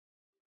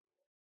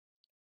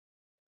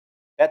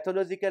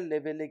 প্যাথোলজিক্যাল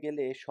লেভেলে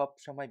গেলে সব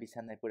সময়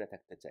বিছানায় পড়ে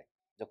থাকতে চায়,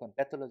 যখন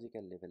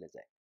প্যাথোলজিক্যাল লেভেলে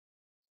যায়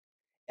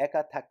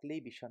একা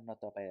থাকলেই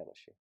বিষণ্ণতা পায়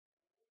বসে।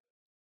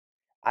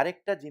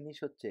 আরেকটা জিনিস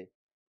হচ্ছে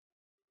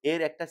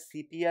এর একটা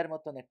সিপিআর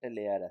মতন একটা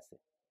লেয়ার আছে,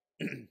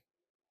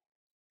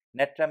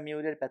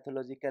 নেট্রামিউরের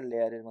প্যাথোলজিক্যাল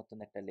লেয়ারের মতন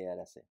একটা লেয়ার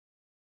আছে।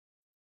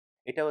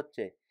 এটা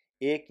হচ্ছে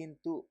এ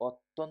কিন্তু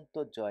অত্যন্ত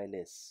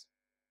জয়লেস,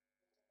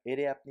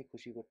 এরে আপনি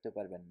খুশি করতে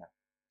পারবেন না,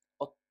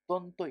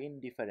 অত্যন্ত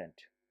ইনডিফারেন্ট,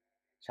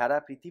 সারা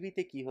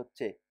পৃথিবীতে কি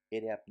হচ্ছে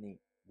এরে আপনি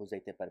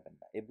বুঝাইতে পারবেন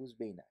না, এ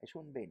বুঝবেই না, এ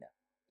শুনবেই না,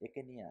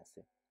 একে নিয়ে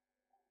আছে।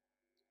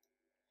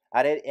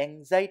 আর এর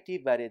অ্যাংজাইটি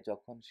বাড়ে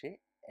যখন সে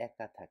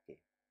একা থাকে,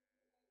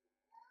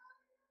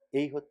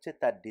 এই হচ্ছে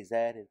তার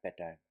ডিজায়ারের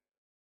প্যাটার্ন।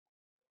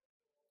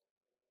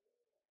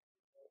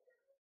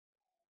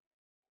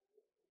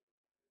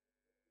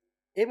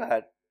 এবার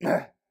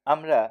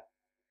আমরা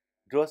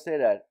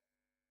ড্রোসেরার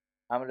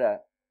আমরা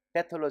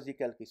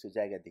প্যাথোলজিক্যাল কিছু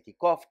জায়গা দেখি,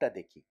 কফটা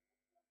দেখি।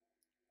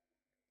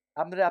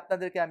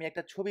 আপনাদেরকে আমি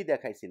একটা ছবি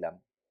দেখাইছিলাম,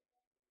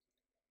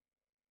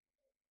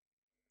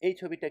 এই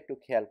ছবিটা একটু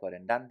খেয়াল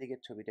করেন, ডান দিকের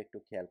ছবিটা একটু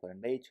খেয়াল করেন,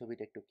 বা এই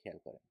ছবিটা একটু খেয়াল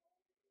করেন।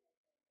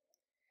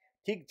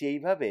 ঠিক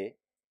যেইভাবে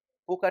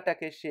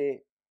পোকাটাকে সে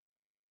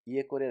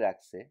করে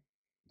রাখছে,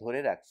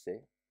 ধরে রাখছে,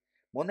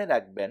 মনে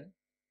রাখবেন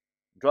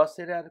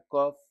ড্রসেরার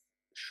কফ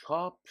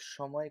সব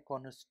সময়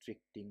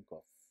কনস্ট্রিক্টিং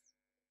কফ,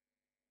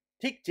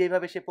 ঠিক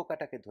যেভাবে সে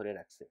পোকাটাকে ধরে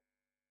রাখছে।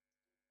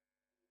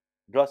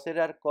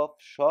 ড্রসেরার কফ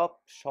সব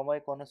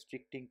সময়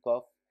কনস্ট্রিক্টিং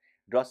কফ,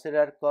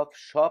 ড্রসেরার কফ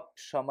সব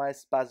সময়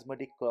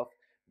স্পাজমোডিক কফ,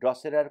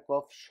 ড্রসেরার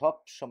কফ সব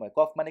সময়,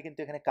 কফ মানে কিন্তু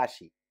এখানে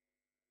কাশি,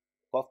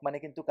 কফ মানে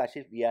কিন্তু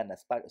কাশির ইয়া না,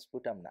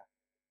 স্পুটাম না,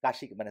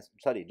 কাশি মানে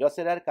সরি,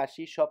 ড্রসেরার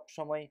কাশি সব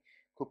সময়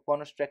খুব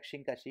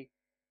কনস্ট্রাকশন কাশি,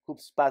 খুব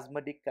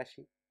স্পাজমোডিক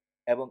কাশি,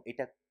 এবং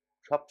এটা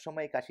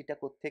সবসময় কাশিটা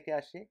কোত্থেকে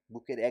আসে?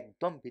 বুকের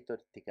একদম ভিতর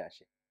থেকে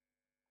আসে।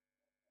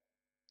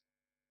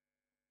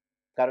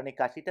 কারণ এই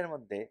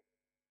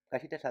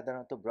কাশিটা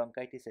সাধারণত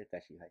ব্রঙ্কাইটিসের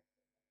কাশি হয়,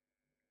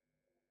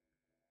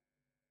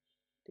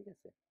 ঠিক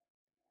আছে?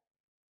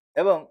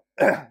 এবং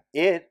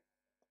এর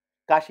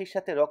কাশির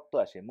সাথে রক্ত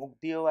আসে, মুখ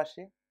দিয়েও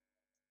আসে,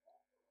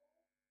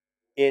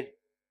 এর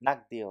নাক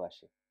দিয়েও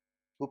আসে।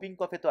 হুপিং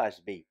কফে তো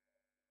আসবেই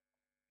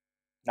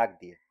নাক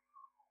দিয়ে,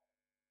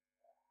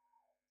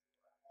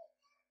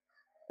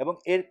 এবং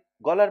এর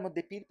গলার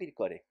মধ্যে পিরপির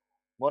করে,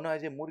 মনে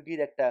হয় যে মুরগির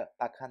একটা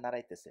পাখা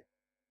নাড়াইতেছে।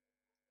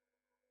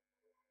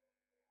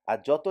 আর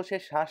যত সে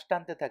শ্বাস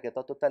টানতে থাকে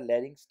তত তার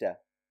ল্যারিংসটা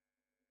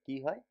কি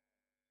হয়?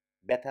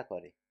 ব্যথা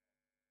করে।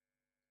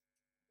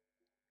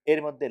 এর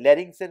মধ্যে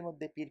ল্যারিংসের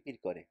মধ্যে পিরপির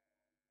করে,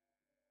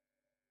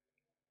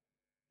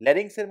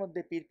 ল্যারিংসের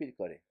মধ্যে পিরপির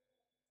করে,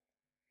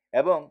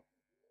 এবং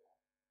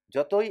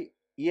যতই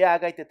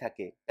আগাইতে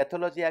থাকে,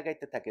 প্যাথোলজি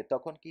আগাইতে থাকে,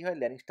 তখন কি হয়?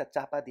 ল্যারিংসটা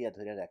চাপা দিয়া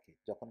ধরে রাখে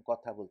যখন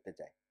কথা বলতে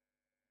যায়।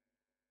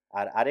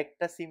 আর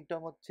আরেকটা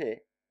সিমটম হচ্ছে,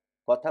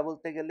 কথা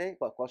বলতে গেলে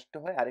কষ্ট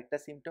হয়। আরেকটা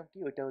সিমটম কি?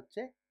 ওইটা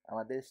হচ্ছে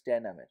আমাদের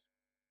স্ট্যানামের,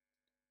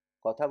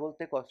 কথা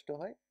বলতে কষ্ট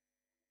হয়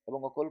এবং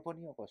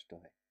অকল্পনীয় কষ্ট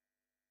হয়,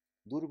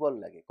 দুর্বল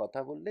লাগে, কথা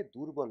বললে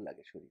দুর্বল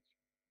লাগে শরীর,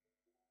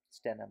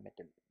 স্ট্যানাম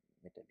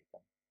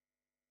মেটালিকাম।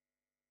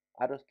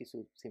 আরো কিছু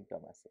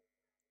সিমটম আছে।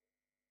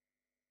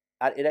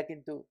 আর এরা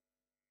কিন্তু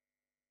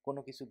কোনো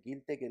কিছু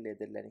গিলতে গেলে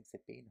এদের ল্যারিংসে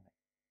পেইন হয়।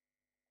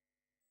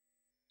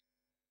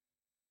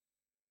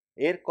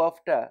 এর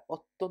কফটা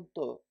অত্যন্ত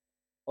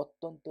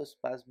অত্যন্ত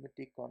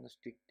স্পাজমেটিক,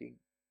 কনস্ট্রিক্টিং,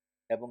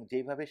 এবং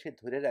যেভাবে সে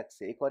ধরে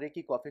রাখছে, এ করে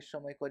কি কফের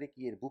সময় করে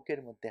কি? এর বুকের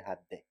মধ্যে হাত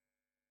দেয়,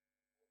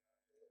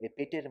 এ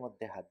পেটের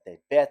মধ্যে হাত দেয়,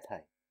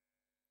 ব্যথায়।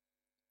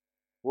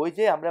 ওই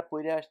যে আমরা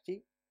পড়ে আসছি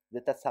যে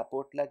তার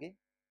সাপোর্ট লাগে,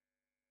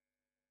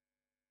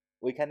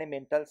 ওইখানে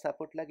মেন্টাল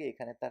সাপোর্ট লাগে,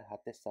 এখানে তার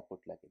হাতের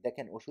সাপোর্ট লাগে।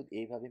 দেখেন, ওষুধ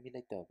এইভাবে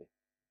মিলাইতে হবে।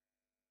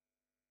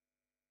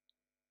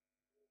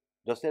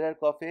 ড্রোসেরার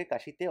কফে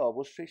কাশিতে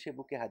অবশ্যই সে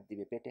বুকে হাত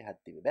দিবে, পেটে হাত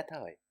দিবে, ব্যথা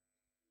হয়।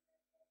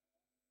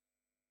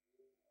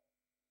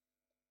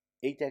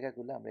 এই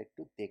জায়গাগুলো আমরা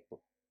একটু দেখব।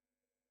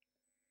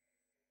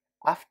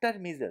 আফটার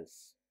মিজেলস,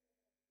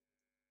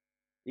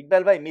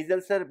 ইকবাল ভাই,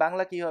 মিজেলসের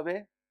বাংলা কি হবে?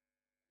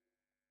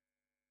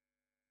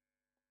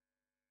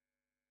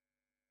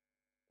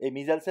 এই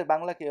মিজেলসের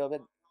বাংলা কি হবে?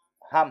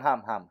 হাম হাম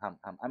হাম হাম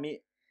হাম আমি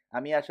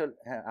আমি আসলে,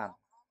 হ্যাঁ, হাম।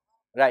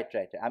 Right,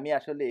 right. আমি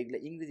আসলে এগুলো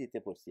ইংরেজিতে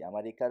পড়ছি,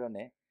 আমার এই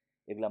কারণে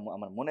এগুলো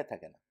আমার মনে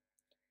থাকে না।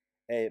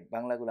 এই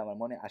বাংলাগুলো আমার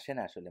মনে আসে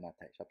না আসলে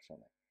মাথায়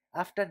সবসময়।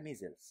 আফটার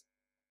মিজেলস,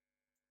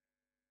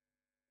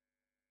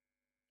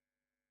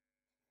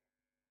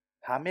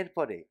 হামের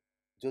পরে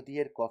যদি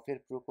এর কফের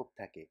প্রকোপ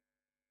থাকে,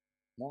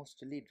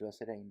 মোস্টলি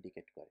ড্রসেরা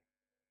ইন্ডিকেট করে,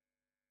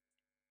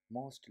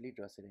 মোস্টলি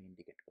ড্রসেরা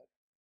ইন্ডিকেট করে।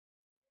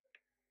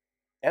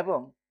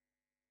 এবং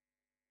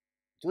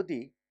যদি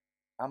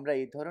আমরা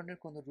এই ধরনের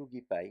কোনো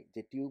রুগী পাই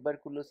যে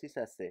টিউবারকুলোসিস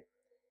আছে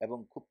এবং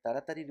খুব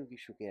তাড়াতাড়ি রুগী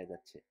শুকিয়ে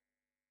যাচ্ছে,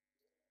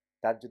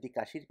 তার যদি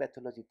কাশির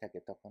প্যাথোলজি থাকে,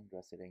 তখন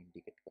ড্রসেরা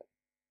ইন্ডিকেট করে।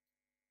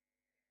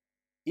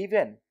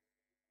 ইভেন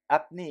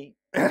আপনি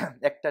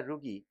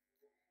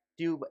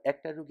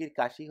একটা রুগীর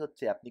কাশি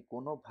হচ্ছে, আপনি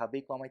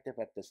কোনোভাবেই কমাইতে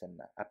পারতেছেন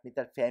না, আপনি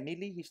তার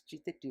ফ্যামিলি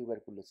হিস্ট্রিতে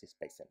টিউবারকুলোসিস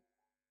পাইছেন,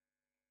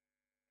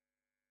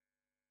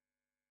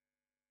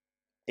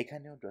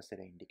 এখানেও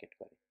ড্রসেরা ইন্ডিকেট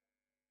করে।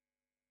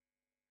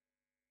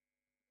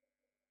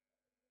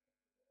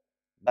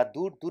 বা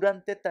দূর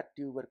দূরান্তে তার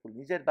টিউবারকুলোসিস,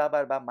 নিজের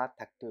বাবার বা মা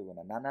থাকতে হবে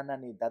না, নানা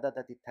নানি দাদা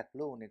দাদি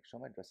থাকলেও অনেক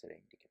সময় ড্রসেরা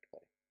ইন্ডিকেট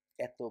করে।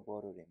 এত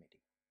বড় রেমেডি,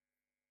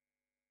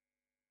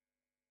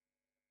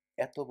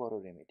 এত বড়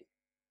remedy,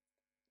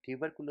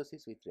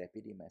 tuberculosis with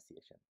rapid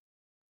emaciation.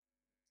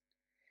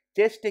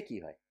 চেস্টে কি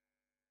হয়?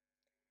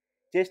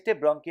 চেস্টে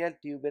ব্রঙ্কিয়াল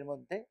টিউবের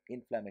মধ্যে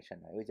ইনফ্লামেশন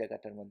হয়, ওই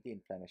জায়গাটার মধ্যে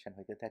ইনফ্লামেশন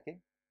হইতে থাকে।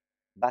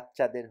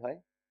 বাচ্চাদের হয়,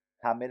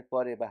 হামের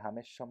পরে বা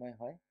হামের সময়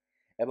হয়,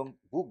 এবং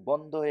বুক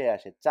বন্ধ হয়ে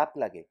আসে, চাপ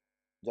লাগে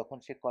যখন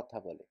সে কথা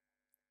বলে।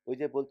 ওই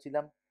যে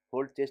বলছিলাম,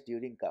 হোল্ড চেস্ট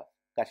ডিউরিং কাফ,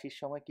 কাশির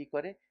সময় কি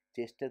করে?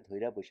 চেস্টে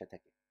ধইরা বসে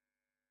থাকে,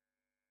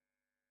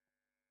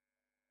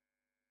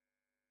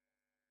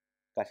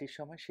 কাশির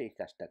সময় সেই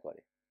কাজটা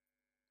করে।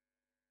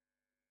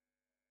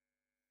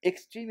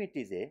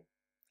 এক্সট্রিমিটিজে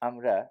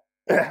আমরা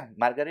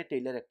মার্গারেট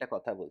টেইলর একটা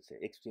কথা বলছে,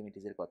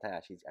 এক্সট্রিমিটিজের কথায়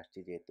আসছি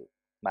যেহেতু,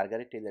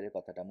 মার্গারেট টেইলরের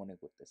কথাটা মনে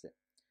করতেছে।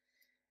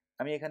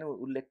 আমি এখানে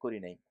উল্লেখ করি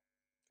নাই,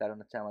 কারণ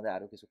হচ্ছে আমাদের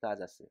আরো কিছু কাজ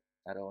আছে,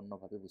 আরো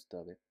অন্যভাবে বুঝতে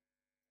হবে।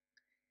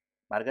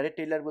 মার্গারেট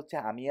টেইলর বলছে,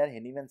 আমি আর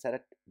হেনিম্যান ছাড়া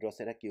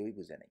ড্রসেরা কেউই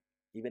বুঝে নাই,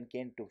 ইভেন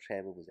কেন্ট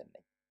সাহেবও বুঝেন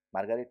নাই।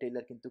 মার্গারেট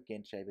টেইলর কিন্তু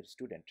কেন্ট সাহেবের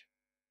স্টুডেন্ট।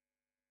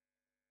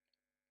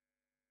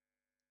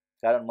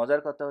 কারণ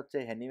মজার কথা হচ্ছে,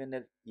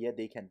 হেনিম্যানের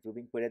দেখেন,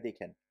 প্রুভিং করে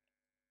দেখেন,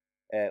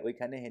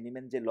 ওইখানে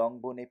হেনিম্যান যে লং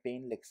বোনে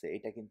পেইন লেখছে,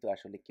 এটা কিন্তু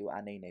আসলে কেউ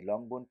আনেই নাই। লং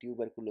বোন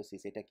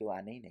টিউবারকুলোসিস, এটা কেউ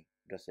আনেই নাই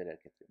ড্রসেরার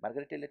ক্ষেত্রে।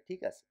 মার্গারেট টেইলর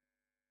ঠিক আছে।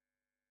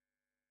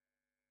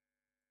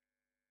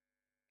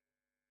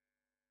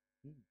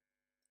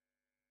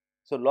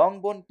 সো লং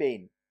বোন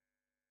পেইন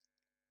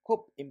খুব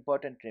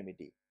ইম্পর্টেন্ট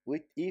রেমেডি,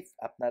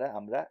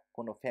 আমরা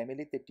কোনো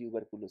ফ্যামিলিতে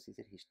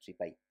টিউবারকুলোসিসের হিস্ট্রি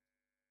পাই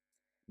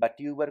বা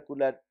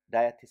টিউবারকুলার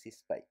ডায়াথিসিস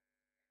পাই,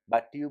 বা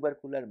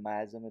টিউবারকুলার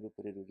মায়াজমের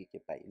উপরে রোগীকে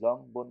পাই। লং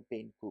বোন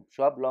পেইন খুব,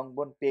 সব লং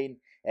বোন পেইন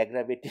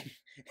অ্যাগ্রাভেটিং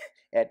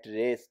অ্যাট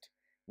রেস্ট,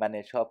 মানে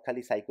সব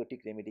খালি সাইকোটিক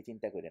রেমেডি,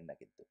 চিন্তা করেন না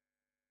কিন্তু।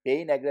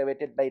 পেইন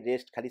অ্যাগ্রাভেটেড বাই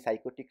রেস্ট, খালি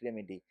সাইকোটিক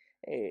রেমেডি,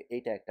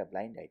 এইটা একটা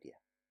blind idea,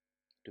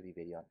 two be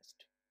very honest.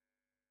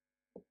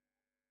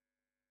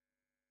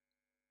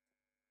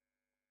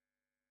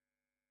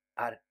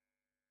 আর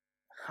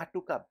হাঁটু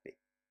কাঁপবে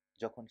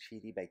যখন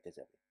সিঁড়ি বাইতে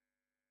যাবে,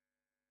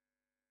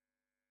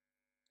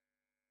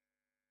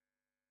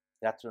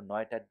 রাত্র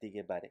 9টার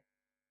দিকে বাড়ে,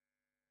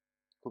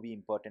 খুবই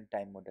ইম্পর্টেন্ট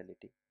টাইম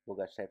মডালিটি।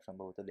 বোগার সাহেব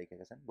সম্ভবত লিখে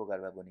গেছেন, বোগার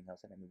বা বোনিং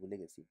হাউসেন, আমি ভুলে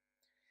গেছি।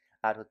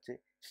 আর হচ্ছে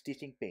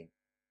স্টিচিং পেইন।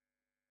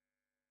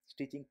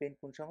 স্টিচিং পেইন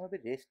কোন সময় হবে?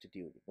 Rest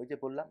during. ওই যে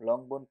বললাম লং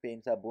বোন পেইন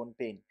বা বোন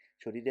পেইন,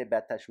 শরীরে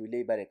ব্যথা,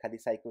 শুইলেই বাড়ে, খালি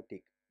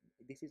psychotic,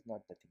 this is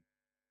not the thing.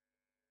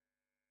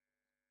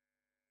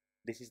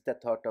 This is the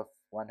thought of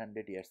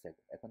 100 years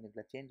ago. এখন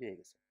এগুলো চেঞ্জ হয়ে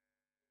গেছে,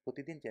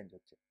 প্রতিদিন চেঞ্জ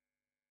হচ্ছে।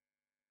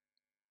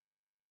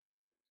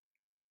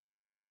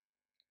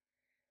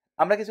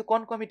 আমরা কিছু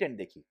কনকমিটেন্ট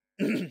দেখি।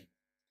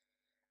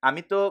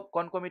 আমি তো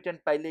কনকমিটেন্ট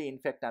পাইলে,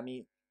 ইনফ্যাক্ট আমি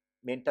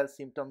মেন্টাল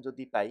সিমটম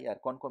যদি পাই আর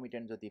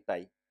কনকমিটেন্ট যদি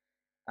পাই,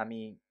 আমি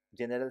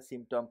জেনারেল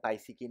সিমটম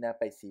পাইছি কি না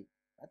পাইছি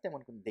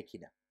তেমন কোনো দেখি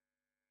না,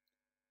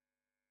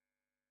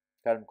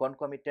 কারণ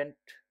concomitant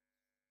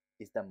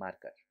is the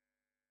marker.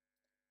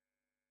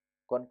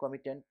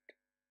 Concomitant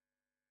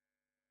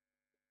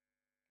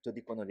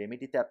যদি কোনো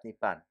রেমেডিতে আপনি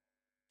পান,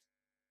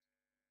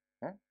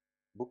 হ্যাঁ,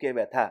 বুকে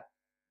ব্যথা,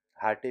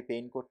 হার্টে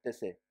পেইন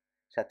করতেছে,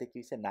 সাথে কি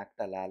হচ্ছে,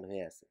 নাকটা লাল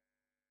হয়ে আছে,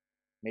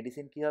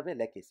 মেডিসিন কি হবে?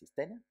 ল্যাকেসিস,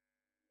 তাই না?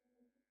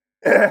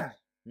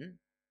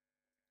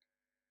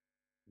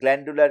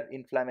 Glandular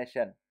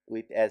inflammation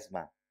with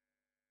asthma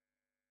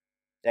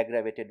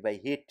aggravated by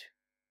hit,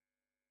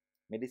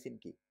 medicine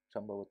কি?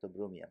 সম্ভবত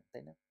ব্রোমিয়াম,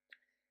 তাই না?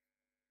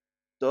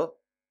 তো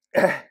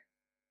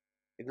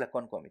এগুলা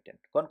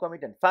কনকমিটেন্ট।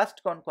 কনকমিটেন্ট, ফার্স্ট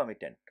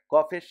কনকমিটেন্ট,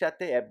 কফের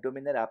সাথে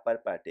অ্যাবডোমিনের আপার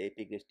পার্টে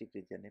এপিগ্যাস্ট্রিক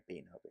রিজিয়নে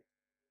পেইন হবে।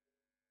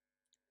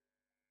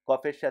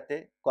 কফের সাথে,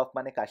 কফ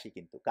মানে কাশি,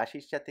 কিন্তু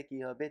কাশির সাথে কি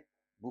হবে?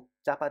 বুক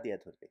চাপা দিয়ে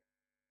ধরবে,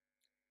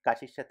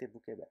 কাশির সাথে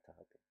বুকে ব্যথা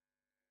হবে,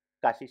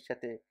 কাশির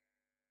সাথে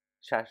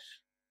শ্বাস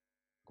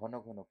ঘন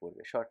ঘন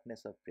পড়বে,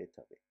 শর্টনেস অফ ব্রেথ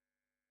হবে,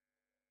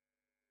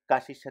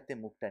 কাশির সাথে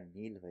মুখটা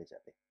নীল হয়ে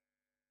যাবে,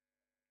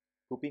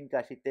 হুপিং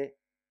কাশিতে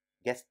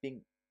গ্যাস্পিং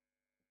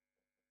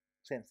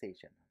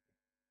সেন্সেশন হবে,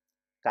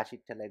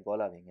 কাশির ঠেলায়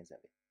গলা ভেঙে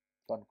যাবে।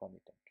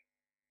 কনকমিটেন্ট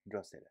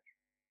ড্রসেরার।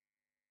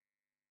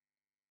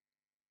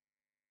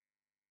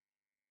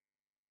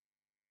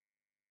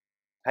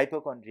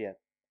 হাইপোকন্ড্রিয়া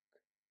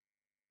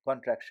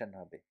কন্ট্রাকশন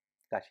হবে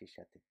কাশির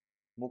সাথে,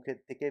 মুখের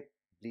থেকে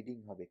ব্লিডিং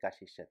হবে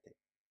কাশির সাথে,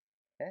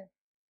 হ্যাঁ,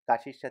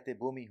 কাশির সাথে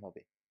বমি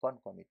হবে,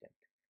 কনকমিটেন্ট,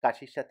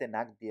 কাশির সাথে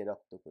নাক দিয়ে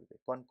রক্ত করবে,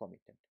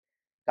 কনকমিটেন্ট,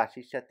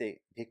 কাশির সাথে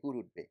ঢেকুর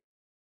উঠবে,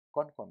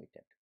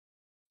 কনকমিটেন্ট,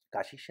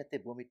 কাশির সাথে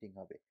ভমিটিং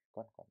হবে,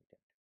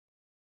 কনকমিটেন্ট।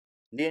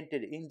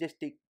 লিয়েন্টের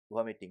ইনজেস্টিক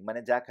ভমিটিং, মানে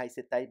যা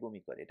খাইছে তাই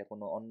বমি করে, এটা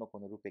কোনো অন্য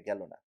কোনো রূপে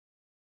গেল না,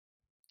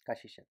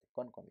 কাশির সাথে,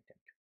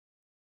 কনকমিটেন্ট।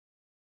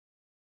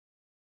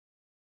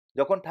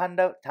 যখন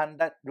ঠান্ডা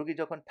ঠান্ডা রুগী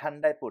যখন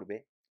ঠান্ডায় পড়বে,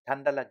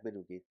 ঠান্ডা লাগবে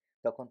রুগীর,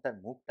 তখন তার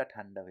মুখটা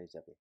ঠান্ডা হয়ে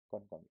যাবে,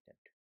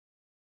 কনকমিটেন্ট।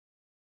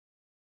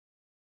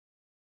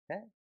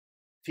 হ্যাঁ,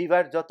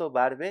 ফিভার যত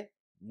বাড়বে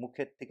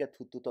মুখের থেকে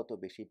থুতু তত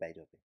বেশি বাইর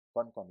হবে,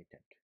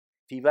 কনকমিটেন্ট।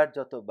 ফিভার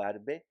যত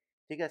বাড়বে,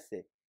 ঠিক আছে,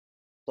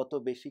 তত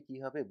বেশি কি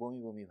হবে? বমি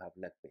বমি ভাব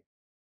লাগবে,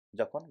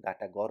 যখন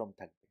গাটা গরম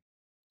থাকবে,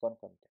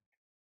 কনকমিটেন্ট।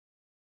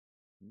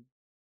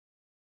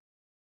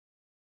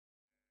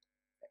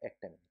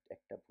 একটা মিনিট,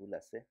 একটা ভুল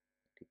আছে,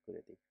 ঠিক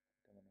করে দিই।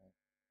 মনে হয়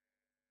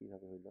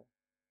কিভাবে হইলো,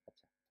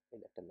 আচ্ছা,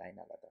 তাহলে একটা লাইন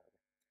আলাদা হবে।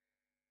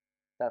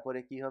 তারপরে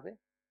কি হবে?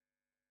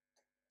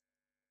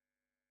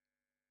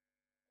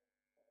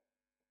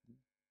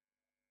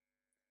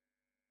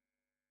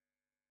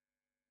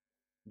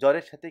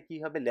 জ্বরের সাথে কি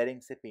হবে?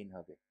 ল্যারিংসে পেইন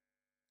হবে।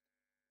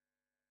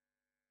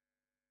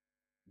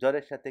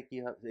 জ্বরের সাথে কি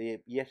হবে?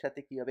 ইয়ের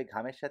সাথে কি হবে?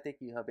 ঘামের সাথে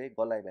কি হবে?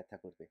 গলায় ব্যথা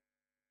করবে।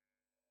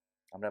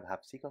 আমরা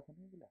ভাবছি কখনো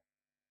এগুলা?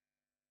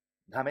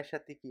 ঘামের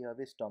সাথে কি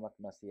হবে? স্টমাক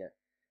নসিয়া,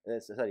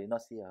 সরি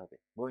নসিয়া হবে,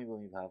 বমি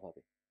বমি ভাব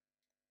হবে।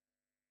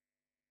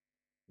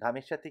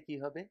 ঘামের সাথে কি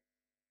হবে?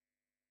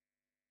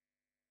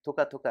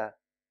 থোকা থোকা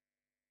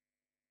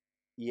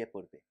ইয়ে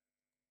পড়বে,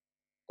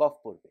 কফ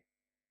পড়বে।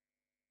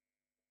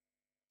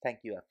 Thank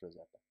you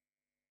Afroza.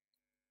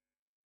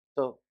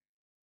 তো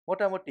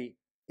মোটামুটি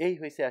এই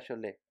হয়েছে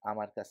আসলে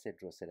আমার কাছে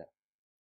ড্রোসেরা।